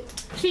shit.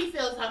 She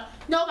feels her.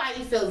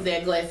 Nobody fills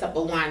their glass up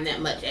of wine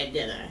that much at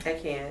dinner. I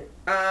can't.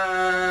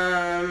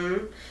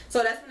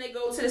 So that's when they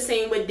go to the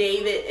scene with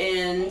David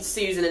and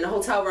Susan in the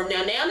hotel room.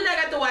 Now that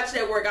I got to watch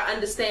that work, I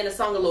understand the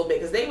song a little bit,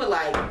 because they were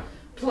like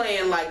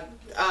playing like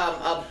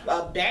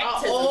a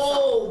baptism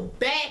song.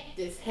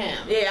 Baptist hymn.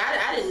 Yeah,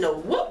 I didn't know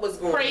what was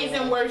going Praise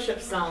on. and worship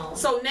song.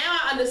 So now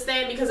I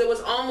understand, because it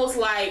was almost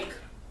like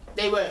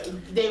They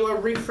were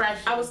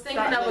refreshing. I was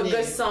thinking of a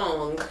good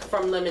song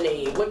from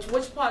Lemonade.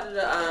 Which part of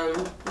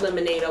the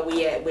Lemonade are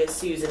we at where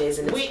Susan is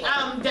in this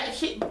song?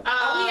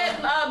 Are we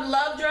at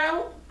Love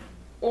Drought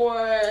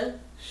or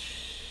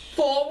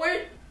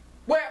Forward?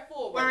 We're at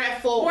Forward. We're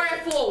at Forward. We're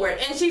at Forward.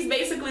 And she's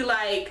basically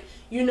like,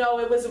 you know,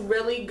 it was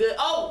really good.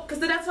 Oh, because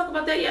did I talk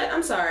about that yet?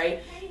 I'm sorry.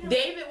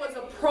 David was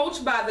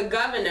approached by the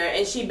governor,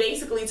 and she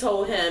basically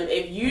told him,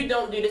 if you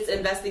don't do this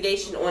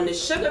investigation on the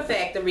sugar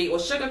factory or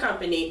sugar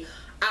company,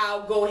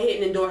 I'll go ahead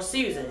and endorse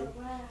Susan.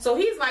 So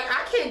he's like,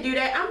 I can't do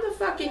that. I'm the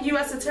fucking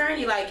U.S.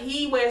 attorney. Like,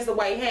 he wears the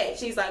white hat.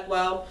 She's like,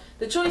 well,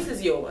 the choice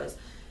is yours.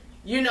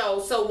 You know,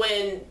 so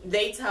when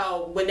they're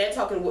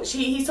talking,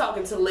 he's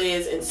talking to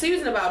Liz and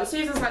Susan about it.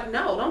 Susan's like,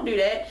 no, don't do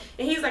that.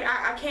 And he's like,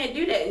 I can't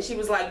do that. And she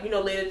was like, you know,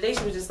 later today,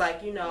 she was just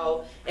like, you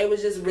know, it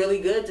was just really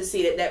good to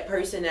see that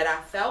person that I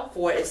felt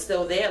for is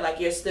still there. Like,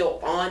 you're still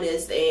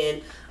honest,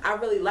 and I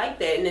really like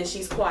that. And then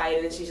she's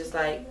quiet, and she's just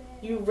like,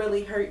 you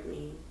really hurt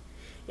me.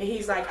 And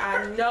he's like,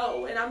 I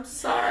know, and I'm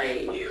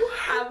sorry.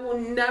 I will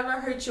never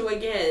hurt you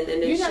again.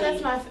 And then You know,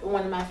 that's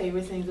one of my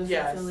favorite things with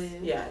yes, Liz.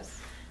 yes.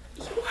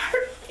 You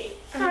hurt me.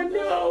 I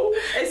know.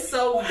 It's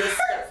so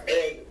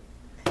disgusting.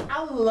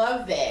 I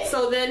love that.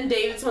 So then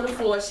David's on the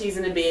floor, she's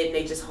in the bed, and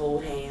they just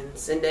hold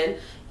hands. And then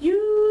you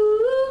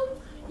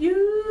and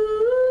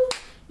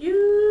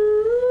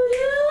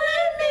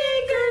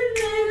me could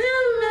in a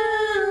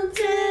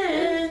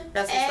mountain.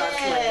 That's what starts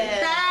playing.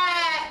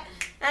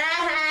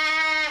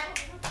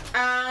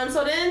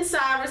 So then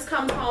Cyrus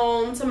comes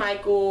home to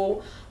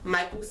Michael.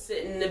 Michael's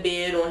sitting in the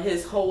bed on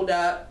his hold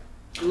up.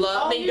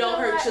 Love me, don't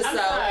hurt yourself. I'm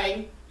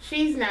sorry.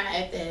 She's not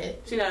at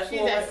that. She's not at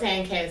She's at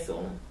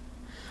Sandcastle.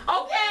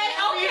 Okay.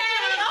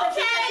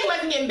 She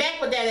wasn't getting back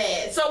with that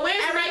ass. So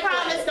where's Every Michael?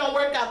 promise don't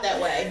work out that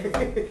way.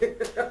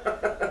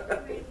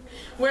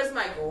 Where's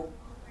Michael?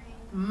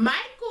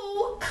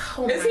 Michael,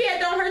 Is he at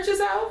Don't Hurt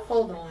Yourself?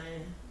 Hold on.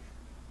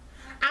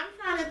 I'm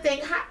trying to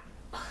think how.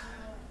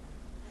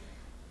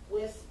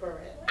 Whisper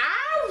it.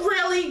 I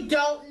really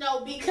don't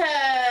know,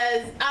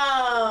 because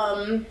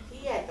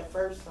He had the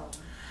first song.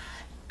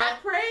 I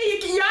pray you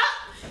can.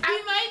 He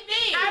might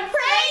be. I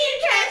pray you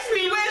catch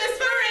me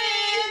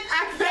whispering.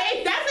 I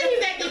pray. That's what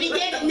he's at the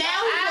beginning. Now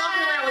he's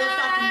walking around with a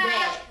fucking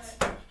bat.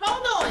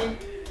 Hold on.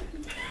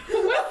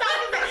 What song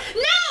is that?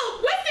 No!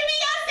 What's the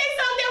Beyonce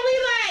song that we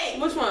like?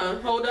 Which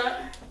one? Hold up.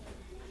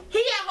 He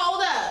got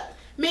hold up.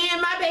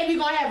 Man, my baby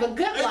gonna have a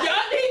good life.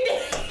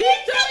 He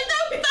took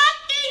the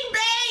fucking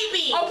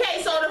baby.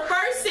 Okay, so the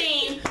first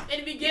scene in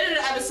the beginning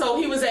of the episode,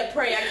 he was at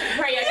Pray.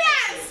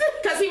 Yes.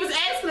 Because he was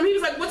asking him. He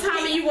was like, "What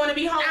time are you going to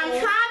be home?"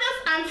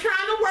 I'm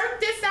trying to work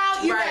this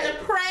out. You Right. better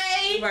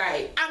pray.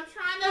 Right. I'm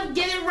trying to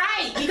get it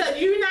right, because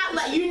you're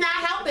not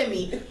helping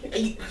me.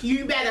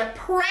 You better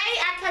pray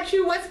I catch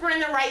you whispering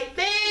the right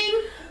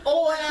thing,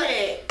 or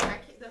The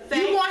fact,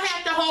 you gonna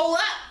have to hold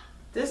up.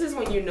 This is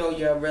when you know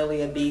you're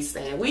really a B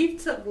stan. We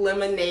took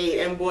lemonade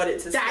and brought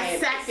it to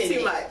Dissected too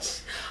it.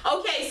 much.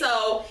 Okay,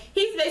 so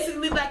he's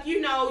basically like,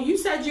 you know, you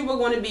said you were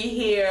going to be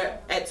here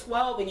at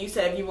 12 and you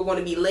said if you were going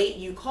to be late,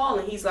 you call.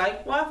 And he's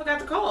like, well, I forgot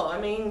to call.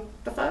 I mean,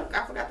 the fuck?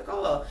 I forgot to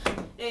call.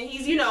 And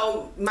he's, you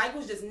know,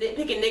 Michael's just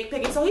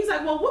nitpicking. So he's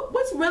like, well,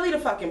 what's really the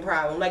fucking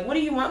problem? Like, what do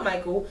you want,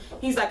 Michael?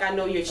 He's like, I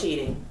know you're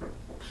cheating.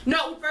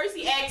 No, first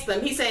he asked him.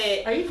 He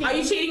said, are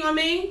you cheating on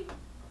me?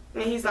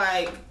 And he's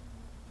like,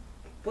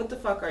 what the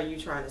fuck are you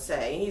trying to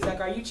say? And he's like,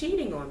 are you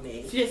cheating on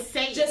me? Just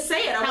say it. Just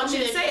say it. I want you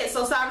to say it.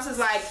 So Cyrus is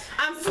like,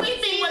 I'm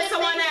sleeping with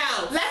someone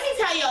else. Let me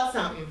tell y'all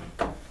something.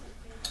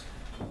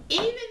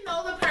 Even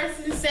though the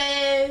person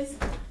says,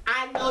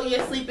 I know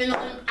you're sleeping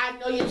on him, I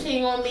know you're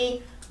cheating on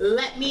me,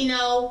 let me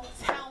know,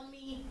 tell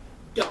me,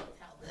 don't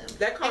tell them.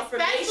 That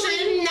confirmation.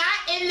 Especially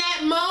not in that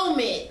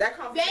moment. That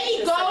confirmation they sets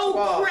you go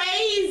off.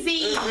 crazy.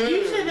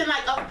 You should have been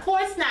like, of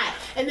course not.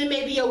 And then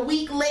maybe a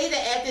week later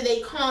after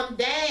they calm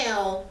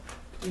down,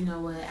 you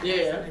know what? I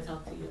have something to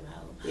talk to you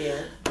about.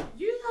 Yeah.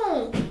 You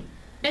don't.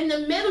 In the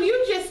middle,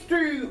 you just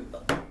threw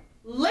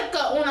liquor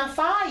on a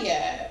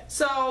fire.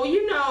 So,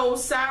 you know,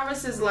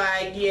 Cyrus is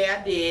like, yeah,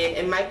 I did.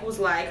 And Michael's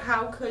like,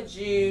 how could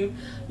you,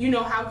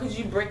 how could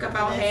you break up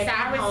our happy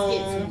Cyrus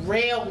home? gets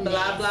real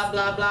blah, blah,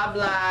 blah, blah,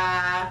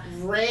 blah.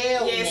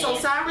 Real Yeah, so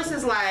Cyrus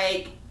is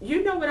like,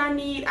 you know what I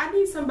need? I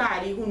need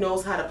somebody who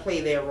knows how to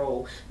play their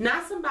role.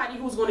 Not somebody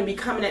who's going to be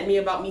coming at me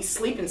about me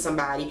sleeping with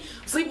somebody.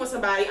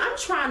 I'm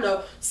trying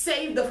to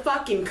save the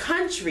fucking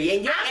country.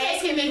 And you're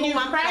asking me who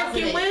I'm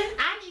fucking with?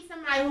 I need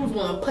somebody who's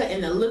going to put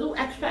in a little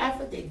extra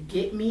effort to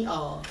get me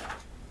off.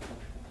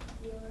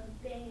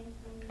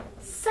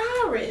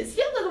 Cyrus,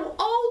 you little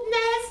old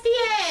nasty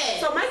ass.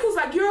 So Michael's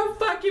like, you're a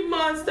fucking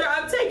monster.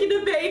 I'm taking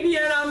the baby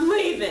and I'm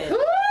leaving. Woo!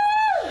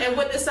 And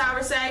what does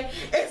Cyrus say?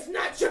 It's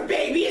not your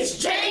baby, it's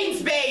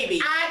Jane's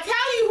baby. I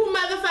tell you who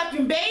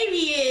motherfucking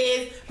baby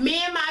is.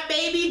 Me and my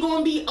baby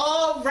gonna be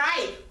all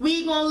right.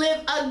 We gonna live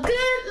a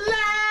good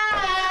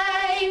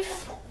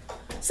life.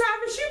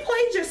 Cyrus, you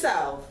played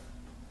yourself.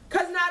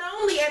 Because not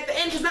only at the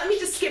end, just let me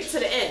just skip to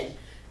the end.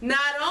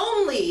 Not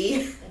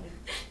only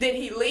did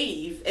he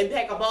leave and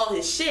pack up all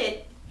his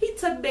shit, he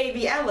took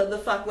baby Ella the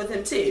fuck with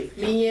him too.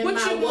 Me and what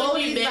my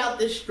woolies about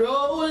to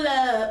stroll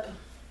up.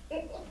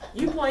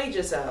 You played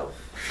yourself.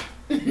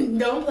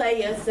 Don't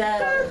play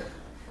yourself.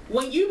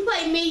 When you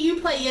play me,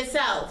 you play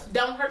yourself.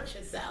 Don't hurt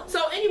yourself.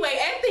 So anyway,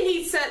 after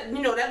he said,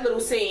 that little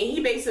scene,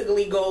 he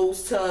basically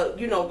goes to,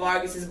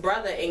 Vargas's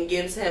brother and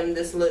gives him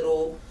this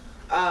little,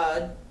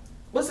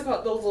 what's it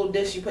called? Those little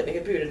discs you put in the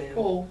computer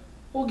now.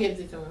 Who gives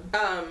it to him?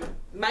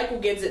 Michael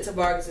gives it to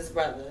Vargas's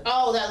brother.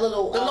 Oh, that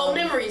little... The little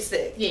memory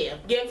stick. Yeah.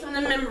 Gives him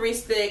the memory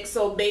stick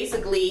so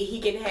basically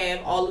he can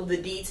have all of the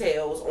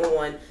details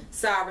on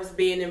Cyrus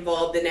being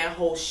involved in that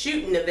whole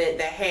shooting event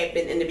that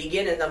happened in the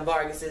beginning of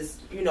Vargas's,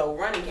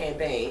 running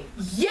campaign.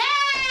 Yes!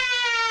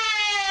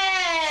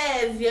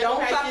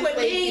 Don't fuck with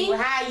me. Too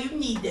high. You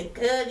need the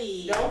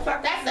goodies. Don't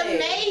fuck That's with me.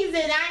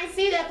 amazing. I didn't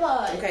see that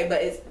part. Okay,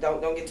 but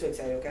don't get too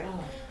excited, okay?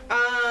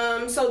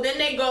 Oh. So then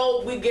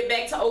we get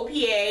back to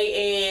OPA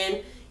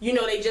and,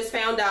 they just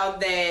found out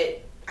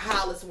that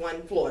Hollis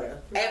won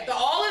Florida. Right. After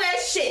all of that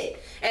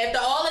shit, after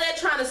all of that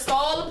trying to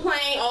stall the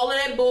plane, all of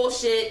that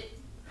bullshit,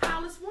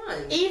 Hollis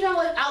won. Even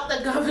without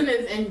the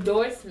governor's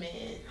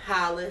endorsement.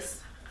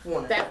 Hollis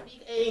won. That's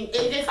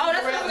what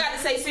I forgot to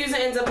say. Susan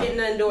ends up getting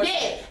the endorsement.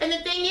 Yeah, and the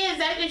thing is,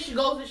 that just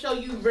goes to show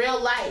you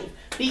real life.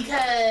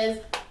 Because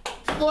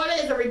Florida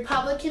is a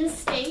Republican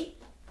state,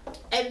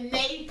 and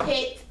they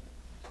picked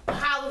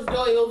Hollis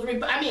Doyle's,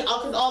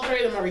 because all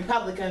three of them are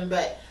Republican,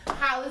 but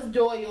Hollis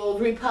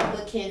Doyle's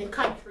Republican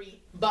country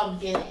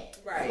bumpkin ass.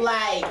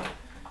 Right.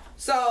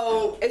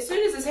 So, as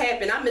soon as this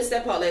happened, I missed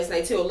that part last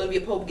night too.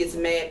 Olivia Pope gets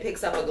mad,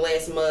 picks up a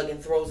glass mug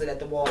and throws it at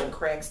the wall and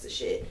cracks the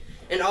shit.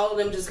 And all of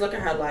them just look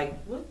at her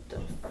like, what the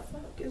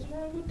fuck is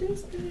wrong with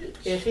this bitch?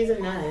 Yeah, she's a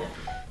nut.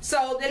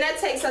 So then that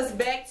takes us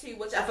back to,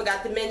 which I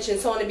forgot to mention.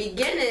 So in the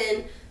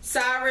beginning,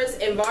 Cyrus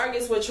and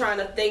Vargas were trying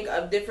to think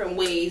of different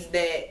ways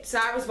that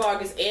Cyrus,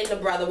 Vargas, and the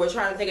brother were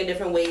trying to think of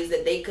different ways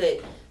that they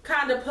could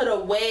kind of put a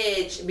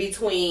wedge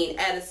between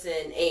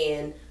Edison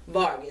and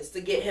Vargas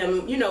to get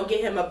him,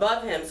 get him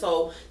above him.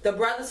 So the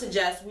brother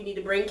suggests we need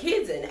to bring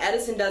kids in.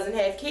 Edison doesn't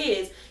have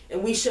kids,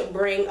 and we should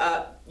bring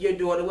up your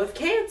daughter with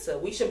cancer.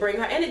 We should bring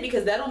her in it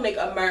because that'll make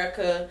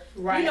America,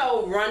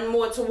 run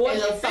more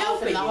towards you. Feel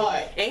for you.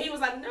 And he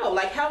was like, no,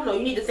 hell no,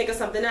 you need to think of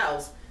something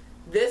else.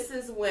 This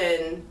is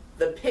when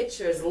the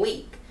pictures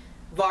leak.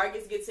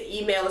 Vargas gets an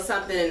email or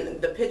something,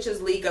 the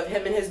pictures leak of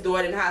him and his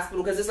daughter in the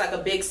hospital because it's like a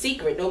big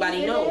secret.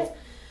 Nobody knows.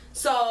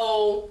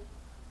 So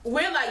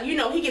we're like,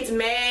 he gets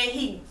mad.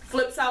 He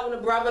flips out when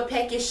the brother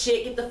pack his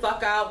shit, get the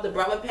fuck out. The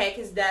brother pack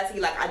his desk.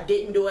 He like, I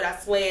didn't do it, I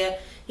swear.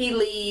 He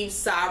leaves.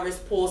 Cyrus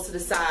pulls to the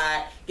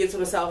side, gets on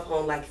his cell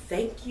phone like,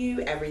 thank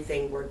you.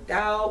 Everything worked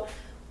out.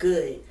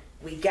 Good.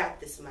 We got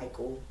this,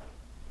 Michael.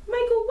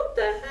 Michael, what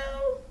the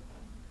hell?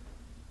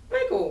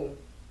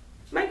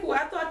 Michael,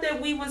 I thought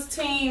that we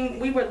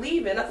were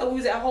leaving. I thought we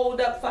was at hold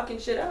up fucking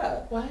shit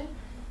up. What?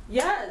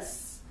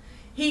 Yes.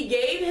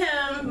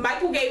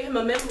 Michael gave him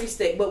a memory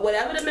stick, but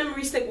whatever the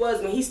memory stick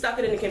was, when he stuck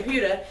it in the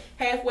computer,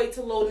 halfway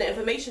to loading the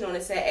information on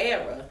it said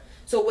error.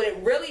 So what it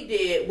really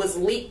did was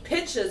leak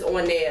pictures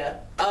on there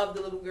of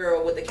the little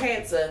girl with the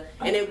cancer,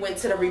 and it went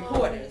to the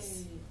reporters.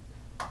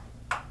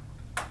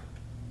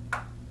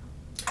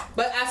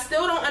 But I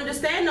still don't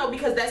understand though,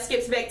 because that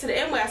skips back to the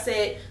end where I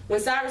said when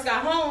Cyrus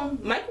got home,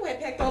 Michael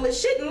had packed all his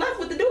shit and left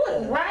with the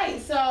daughter.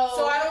 Right, so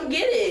I don't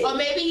get it. Or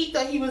maybe he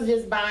thought he was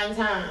just buying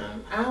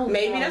time. I don't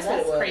Maybe know. that's what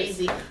it was.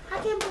 Crazy. I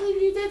can't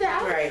believe you did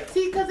that. Right.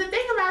 See, because the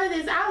thing about it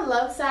is I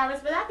love Cyrus,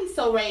 but I'd be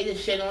so ready to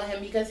shit on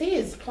him because he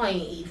is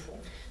plain evil.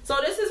 So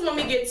this is when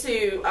we get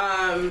to,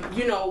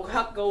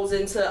 Huck goes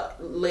into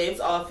Liv's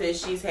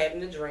office. She's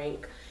having a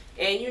drink.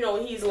 And,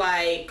 he's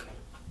like,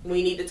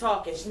 we need to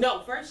talk. And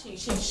first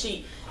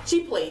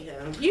she played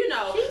him.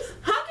 Huck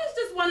is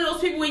just one of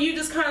those people where you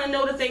just kind of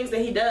know the things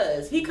that he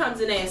does. He comes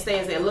in there and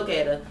stands there and look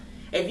at her.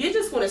 If you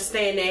just want to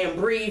stand there and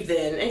breathe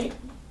then,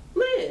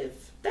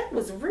 Liv, that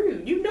was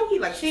rude. He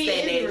likes to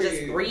stand there and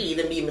just breathe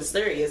and be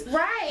mysterious.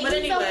 Right. But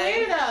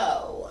anyway. He's a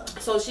weirdo.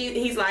 So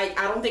he's like,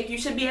 I don't think you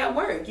should be at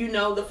work.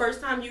 The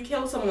first time you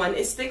kill someone,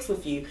 it sticks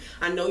with you.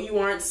 I know you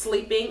aren't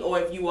sleeping, or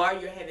if you are,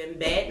 you're having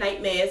bad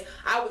nightmares.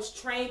 I was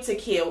trained to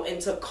kill and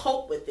to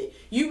cope with it.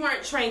 You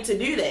weren't trained to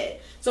do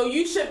that. So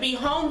you should be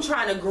home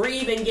trying to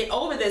grieve and get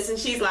over this. And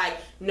she's like,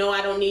 no,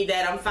 I don't need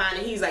that. I'm fine.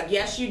 And he's like,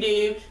 yes, you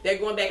do. They're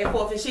going back and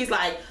forth. And she's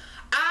like,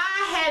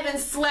 I haven't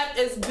slept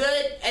as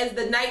good as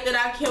the night that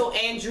I killed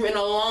Andrew in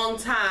a long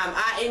time.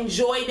 I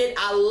enjoyed it.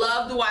 I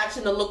loved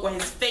watching the look on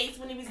his face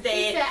when he was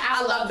dead.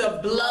 I love the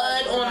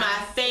blood on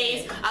my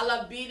face. I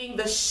love beating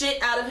the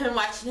shit out of him,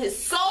 watching his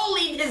soul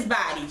leave his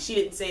body. She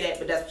didn't say that,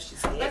 but that's what she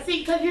said. But see,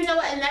 because you know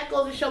what, and that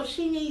goes to show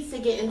she needs to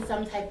get in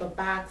some type of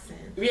boxing.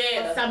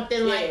 Yeah. Or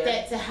something like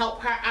that to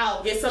help her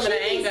out. Get some of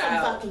the anger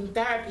out. Some fucking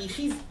therapy.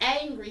 She's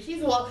angry.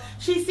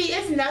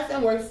 It's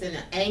nothing worse than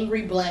an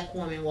angry black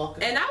woman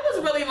walking. And I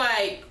was really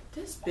like,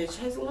 this bitch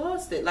has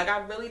lost it. Like, I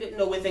really didn't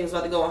know where things were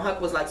about to go. And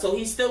Huck was like, so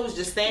he still was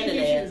just standing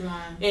there.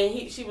 And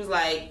he was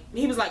like,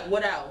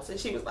 what else? And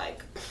she was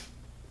like,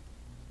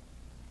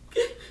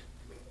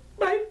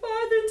 my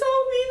father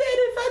told me that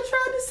if I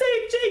tried to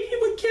save Jake, he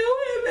would kill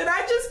him. And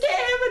I just can't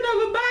have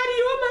another body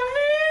on my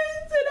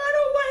hands. And I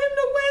don't want him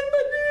to win,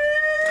 but...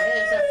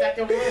 It's a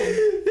second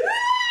room.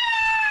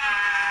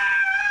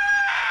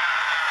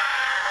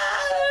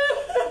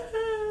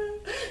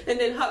 And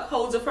then Huck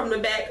holds her from the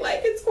back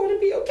like, it's going to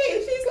be okay.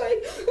 And she's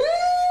like,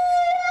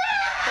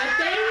 the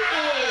thing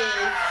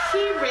is, she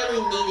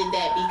really needed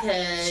that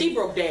because she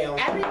broke down.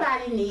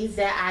 Everybody needs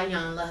that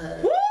Iyanla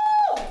hug. Woo!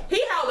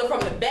 He held her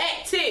from the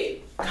back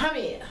too. Come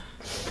here.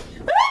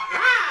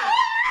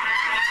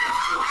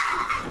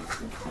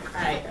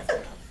 Alright.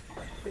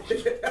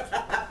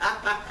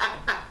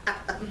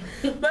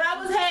 But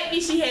I was happy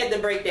she had the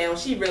breakdown.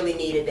 She really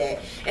needed that.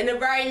 And the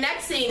very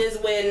next scene is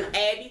when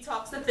Abby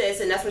talks to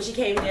Fist, and that's when she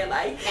came in there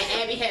like,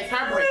 and Abby has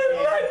her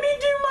breakdown. Let me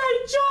do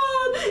my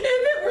job. If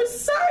it were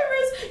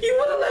Cyrus, you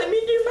would have let me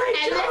do my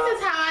job. And this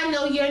is how I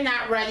know you're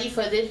not ready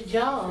for this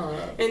job.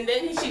 And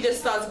then she just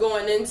starts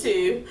going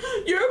into,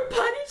 you're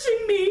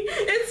punishing me.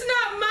 It's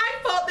not my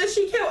fault that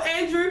she killed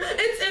Andrew.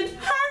 It's in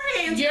her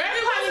hands. You're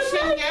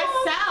punishing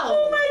yourself.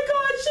 Oh my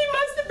God, she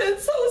must have been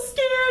so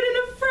scared and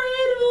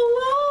afraid and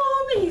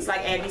alone. And he's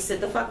like, Abby, sit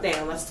the fuck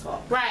down. Let's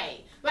talk.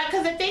 Right. Like,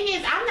 because the thing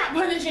is, I'm not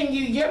punishing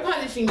you. You're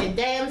punishing your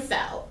damn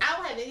self. I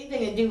don't have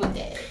anything to do with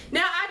that.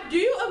 Now, I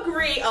do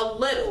agree a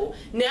little.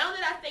 Now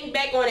that I think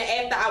back on it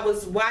after I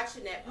was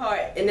watching that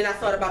part, and then I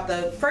thought about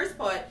the first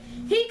part,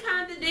 he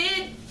kind of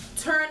did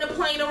turn the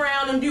plane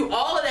around and do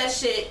all of that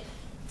shit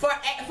for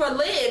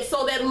Liv,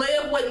 so that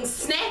Liv wouldn't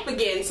snap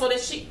again, so that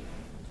she...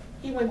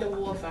 He went to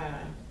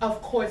warfare.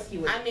 Of course he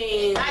would. I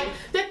mean... Like,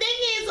 the thing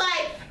is,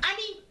 like, I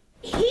mean,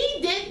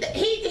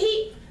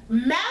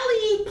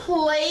 Melly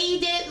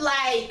played it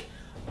like,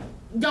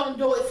 don't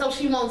do it so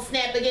she won't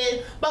snap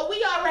again. But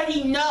we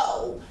already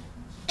know.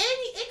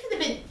 It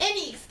could have been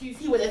any excuse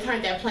he would have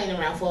turned that plane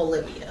around for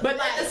Olivia. But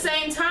like, at the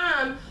same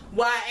time,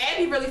 why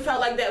Abby really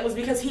felt like that was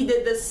because he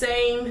did the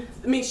same.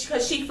 I mean,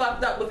 because she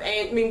fucked up with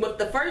with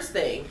the first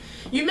thing.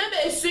 You remember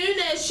as soon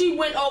as she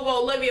went over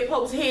Olivia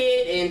Pope's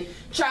head and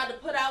tried to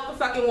put out the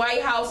fucking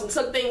White House and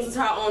took things into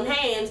her own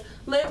hands,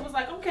 Liv was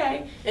like,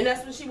 okay. And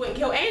that's when she went and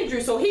killed Andrew.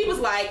 So he was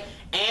like,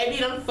 Abby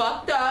done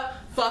fucked up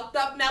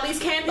Melly's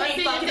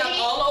campaign, fucking up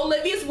all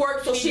Olivia's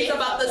work, so she's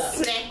about to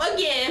snap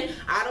again.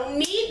 I don't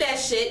need that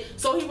shit.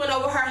 So he went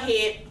over her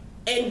head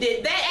and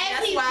did that.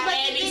 And that's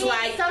why Abby's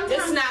like,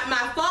 it's not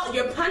my fault.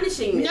 You're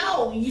punishing me.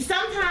 No,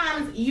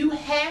 sometimes you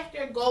have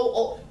to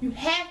go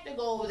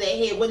over their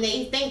head when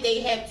they think they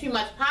have too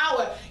much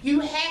power. You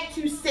have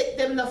to sit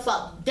them the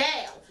fuck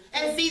down.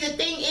 And see, the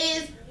thing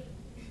is,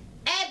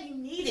 Abby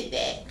needed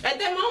that. At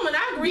that moment,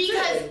 I agree.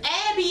 Because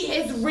Abby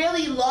has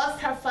really lost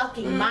her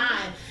fucking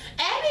mind.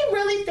 Abby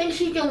really thinks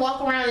she can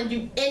walk around and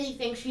do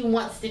anything she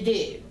wants to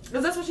do.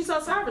 Because that's what she saw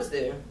Cyrus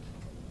do.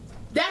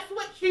 That's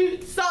what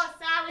you saw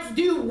Cyrus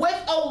do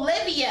with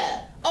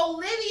Olivia.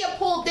 Olivia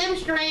pulled them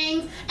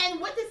strings,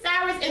 and what did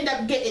Cyrus end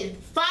up getting?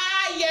 5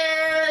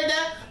 fired.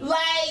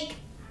 Like,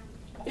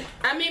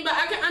 I mean, but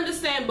I can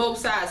understand both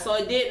sides, so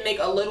it did make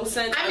a little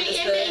sense. I mean,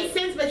 it made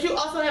sense, but you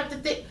also have to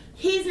think,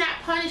 he's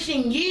not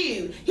punishing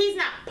you. He's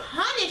not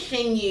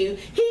punishing you.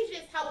 He's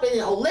just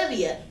helping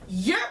Olivia.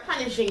 You're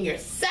punishing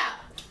yourself.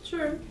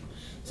 True.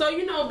 So,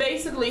 you know,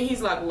 basically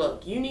he's like,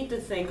 look, you need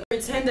to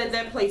pretend that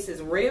that place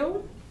is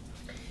real,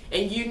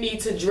 and you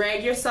need to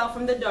drag yourself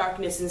from the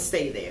darkness and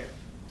stay there.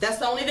 That's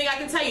the only thing I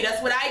can tell you.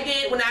 That's what I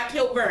did when I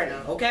killed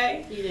Verna,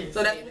 okay?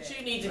 So that's what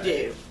you need to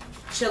do.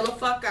 Chill the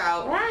fuck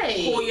out.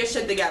 Right. Pull your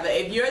shit together.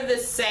 If you're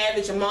this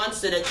savage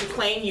monster that you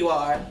claim you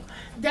are.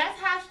 That's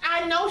how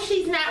I know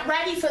she's not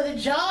ready for the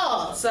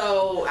job.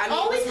 So, I mean,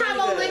 only time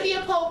really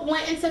Olivia Pope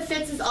went into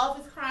Fitz's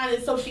office crying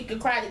is so she could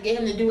cry to get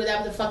him to do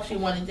whatever the fuck she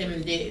wanted him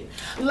to do.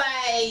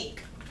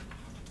 Like,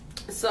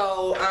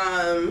 so,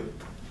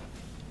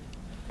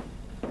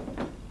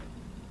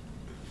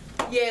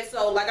 yeah,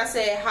 so like I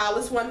said,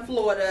 Hollis won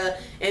Florida,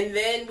 and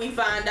then we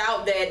find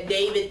out that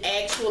David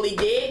actually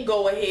did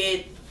go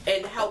ahead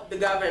and help the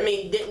government. I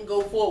mean, didn't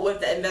go forward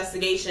with the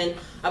investigation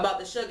about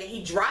the sugar.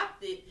 He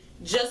dropped it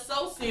just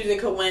so Susan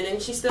could win,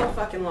 and she still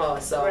fucking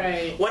lost. So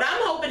what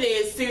I'm hoping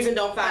is Susan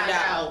don't find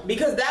out,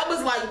 because that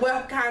was like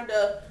what kind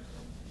of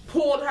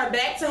pulled her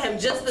back to him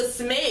just a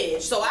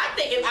smidge. So I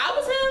think if I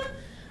was him,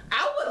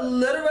 I would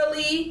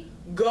literally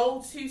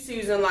go to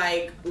Susan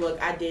like, look,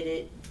 I did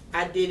it.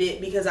 I did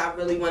it because I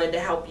really wanted to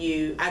help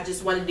you. I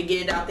just wanted to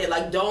get it out there.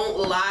 Like, don't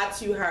lie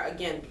to her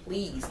again.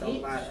 Please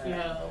don't lie to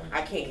her.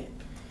 I can't.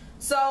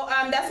 So,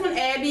 that's when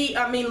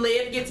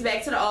Liv gets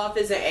back to the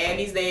office and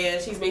Abby's there.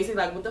 She's basically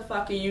like, what the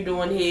fuck are you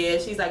doing here?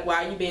 She's like,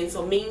 why are you being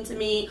so mean to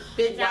me?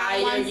 Bitch,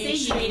 why are you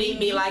treating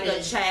me like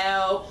a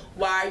child?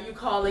 Why are you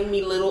calling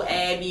me little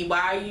Abby?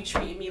 Why are you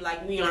treating me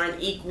like we aren't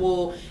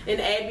equal?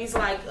 And Abby's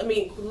like,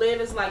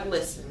 Liv is like,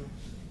 listen,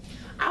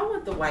 I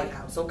want the White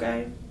House,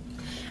 okay?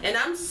 And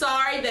I'm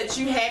sorry that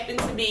you happen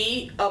to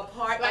be a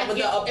part of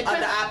the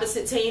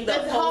opposite team,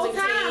 the opposing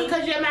team.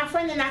 Because you're my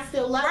friend and I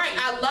still love you. Right,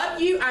 I love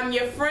you. I'm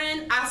your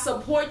friend. I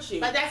support you.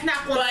 But that's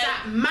not going to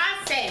stop my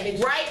savage.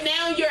 Right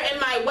now, you're in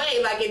my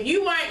way. Like, if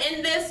you weren't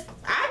in this,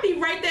 I'd be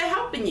right there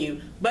helping you.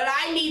 But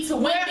I need to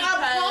win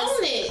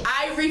because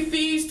I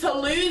refuse to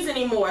lose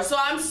anymore. So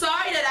I'm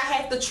sorry that I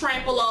have to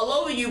trample all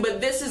over you,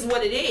 but this is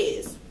what it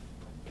is.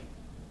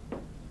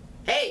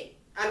 Hey,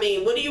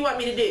 what do you want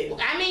me to do?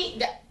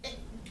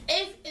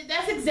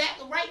 That's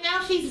exactly right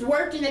now. She's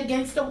working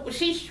against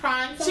she's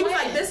trying to. She was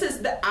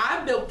win. like,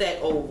 I built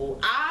that oval.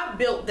 I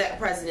built that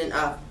president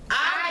up.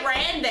 I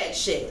ran that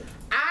shit.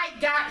 I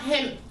got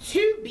him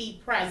to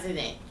be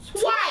president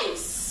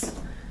twice.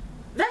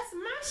 That's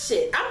my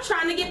shit. I'm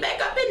trying to get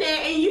back up in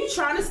there, and you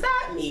trying to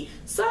stop me.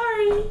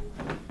 Sorry,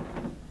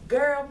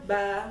 girl.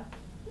 Bye.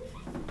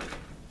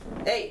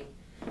 Hey.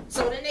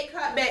 So then they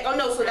cut back. Oh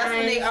no! So that's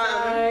when they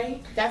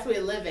That's where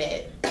they live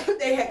at.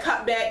 They had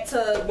cut back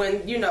to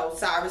when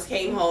Cyrus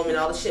came home and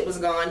all the shit was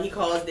gone. He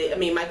calls it.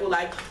 Michael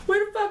like,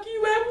 where the fuck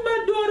you at with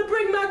my daughter?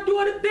 Bring my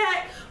daughter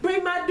back.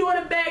 Bring my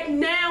daughter back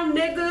now,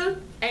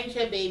 nigga. Ain't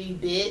your baby,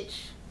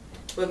 bitch.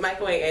 But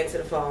Michael ain't answer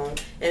the phone, and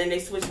then they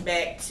switched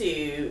back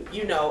to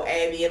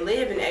Abby and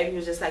Liv, and Abby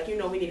was just like, we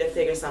need to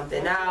figure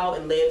something out,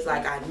 and Liv's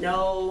like, I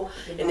know,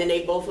 and then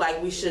they both like,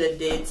 we should have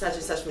did such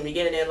and such from the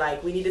beginning. They're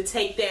like, we need to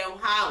take down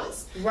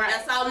Hollis. Right.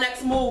 That's our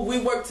next move. We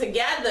work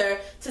together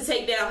to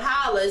take down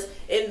Hollis,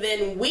 and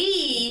then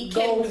we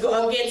can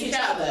go against each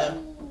other.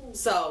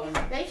 So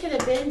they should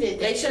have been did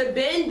that. They should have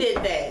been did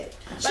that.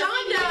 But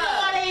you know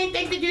why they didn't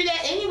think to do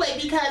that anyway?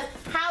 Because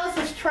Hollis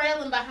is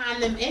trailing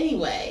behind them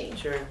anyway.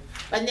 Sure.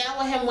 But now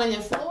with him winning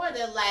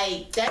Florida,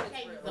 like, that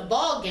changes the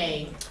ball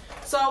game.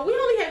 So we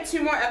only have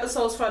 2 more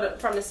episodes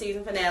from the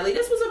season finale.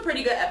 This was a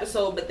pretty good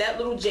episode, but that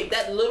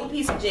little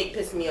piece of Jake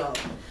pissed me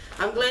off.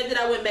 I'm glad that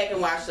I went back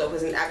and watched though,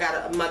 because I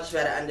got a much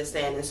better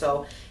understanding.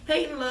 So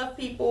hate and love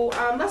people.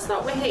 Let's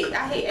start with hate.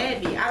 I hate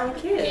Abby. I don't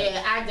care.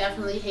 Yeah, I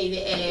definitely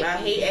hated Abby. I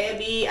hate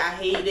Abby. I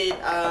hated.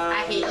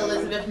 I hate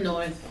Elizabeth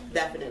North.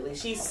 Definitely,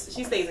 she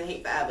stays in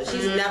hate forever.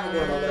 She's never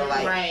going over the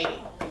light. Right.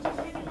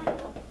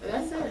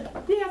 That's it.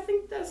 Yeah, I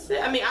think that's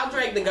it. I'll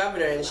drag the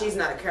governor, and she's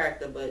not a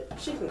character, but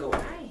she can go.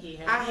 I hate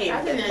her. I hate her.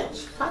 I didn't.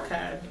 Fuck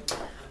her.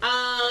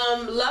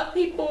 Love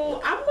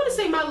people. I'm gonna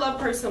say my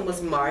love person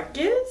was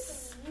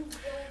Marcus.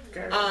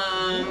 Girl,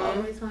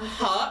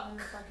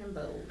 Huck.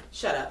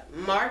 Shut up.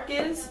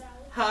 Marcus,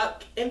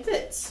 Huck, and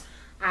Fitz.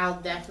 I'll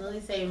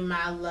definitely say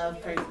my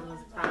love person was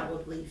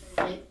probably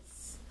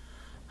Fitz.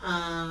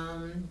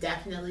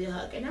 Definitely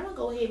Huck, and I'm gonna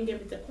go ahead and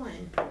give it to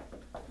Quinn.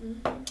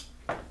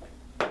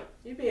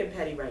 You're being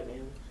petty right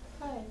now.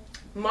 What?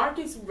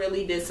 Marcus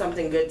really did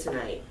something good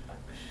tonight.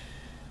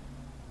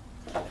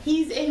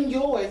 He's in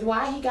yours.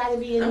 Why he gotta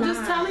be in mine? I'm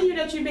just telling you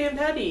that you're being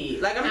petty.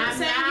 Like, I'm not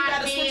saying you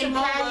gotta switch him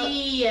over.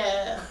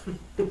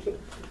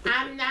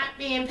 I'm not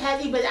being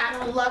petty, but I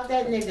don't love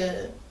that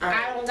nigga.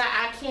 Right.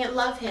 I can't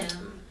love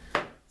him.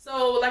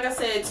 So, like I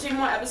said, 2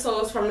 more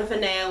episodes from the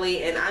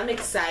finale, and I'm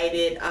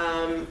excited.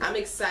 I'm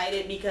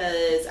excited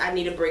because I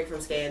need a break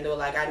from Scandal.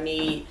 Like, I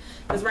need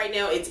Because right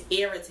now it's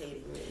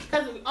irritating me.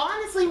 Because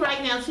honestly,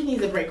 right now she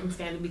needs a break from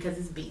Scandal because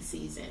it's beat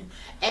season,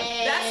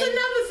 and That's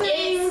another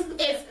thing.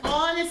 It's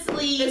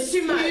honestly It's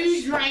too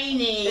much.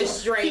 draining.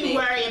 It's draining. To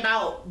worry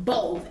about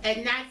both,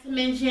 and not to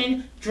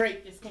mention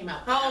Drake just came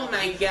out. Oh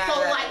my god. So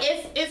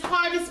like it's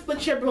hard to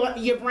split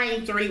your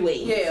brain 3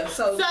 ways. Yeah.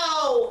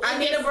 So I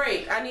need a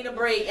break. I need a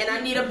break, and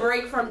I need a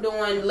break from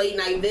doing late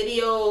night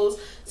videos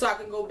so I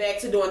can go back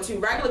to doing 2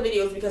 regular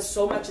videos because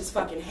so much is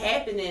fucking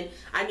happening.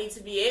 I need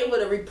to be able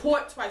to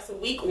report twice a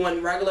week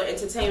on regular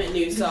entertainment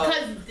news. So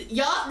because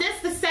y'all, this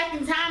the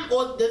second time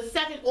or the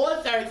second or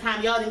third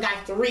time y'all done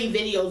got 3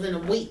 videos in a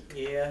week.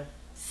 yeah.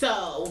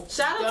 So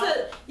Shout out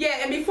to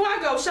and before I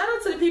go, shout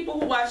out to the people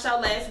who watched our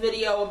last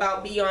video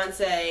about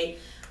Beyonce.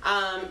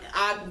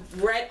 I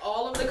read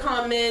all of the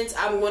comments.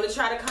 I'm going to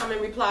try to come and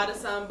reply to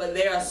some, but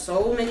there are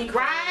so many comments.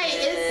 Right,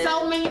 it's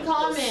so many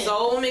comments. There's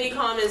so many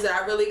comments that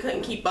I really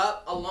couldn't keep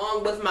up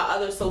along with my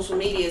other social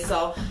media.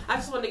 So I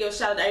just wanted to give a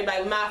shout out to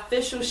everybody. My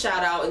official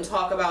shout out and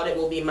talk about it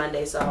will be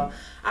Monday. So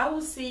I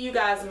will see you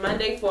guys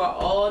Monday for an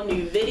all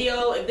new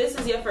video. If this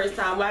is your first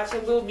time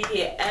watching, we'll be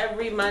here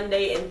every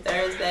Monday and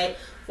Thursday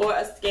for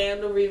a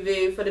Scandal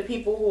review. For the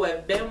people who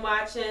have been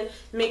watching,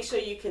 make sure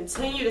you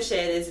continue to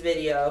share this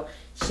video.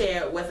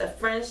 Share it with a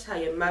friend.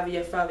 Tell your mother,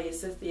 your father, your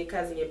sister, your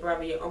cousin, your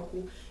brother, your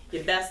uncle,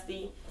 your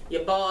bestie,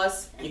 your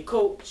boss, your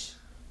coach,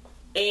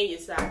 and your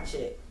side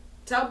chick.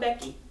 Tell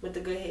Becky with the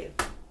good hair.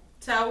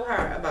 Tell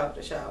her about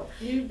the show.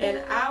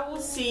 And I will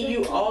see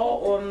you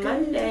all on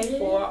Monday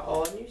for an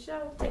all new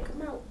show. Take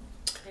them out.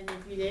 And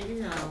if you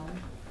didn't know,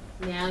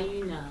 now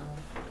you know.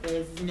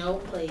 There's no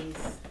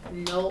place,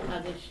 no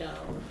other show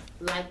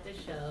like the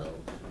show.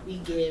 We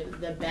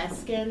give the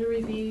best Scandal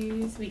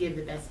reviews. We give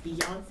the best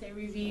Beyonce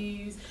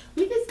reviews.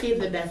 We just give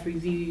the best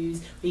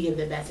reviews. We give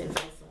the best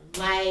advice on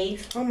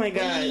life. Oh my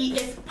God.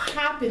 It's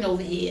popping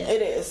over here.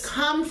 It is.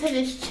 Come to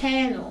this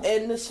channel.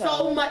 In the show.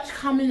 So much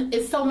coming.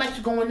 It's so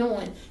much going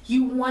on.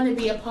 You want to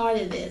be a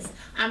part of this.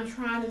 I'm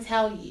trying to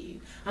tell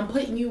you. I'm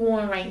putting you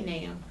on right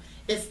now.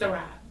 It's The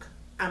Rock.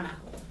 I'm out.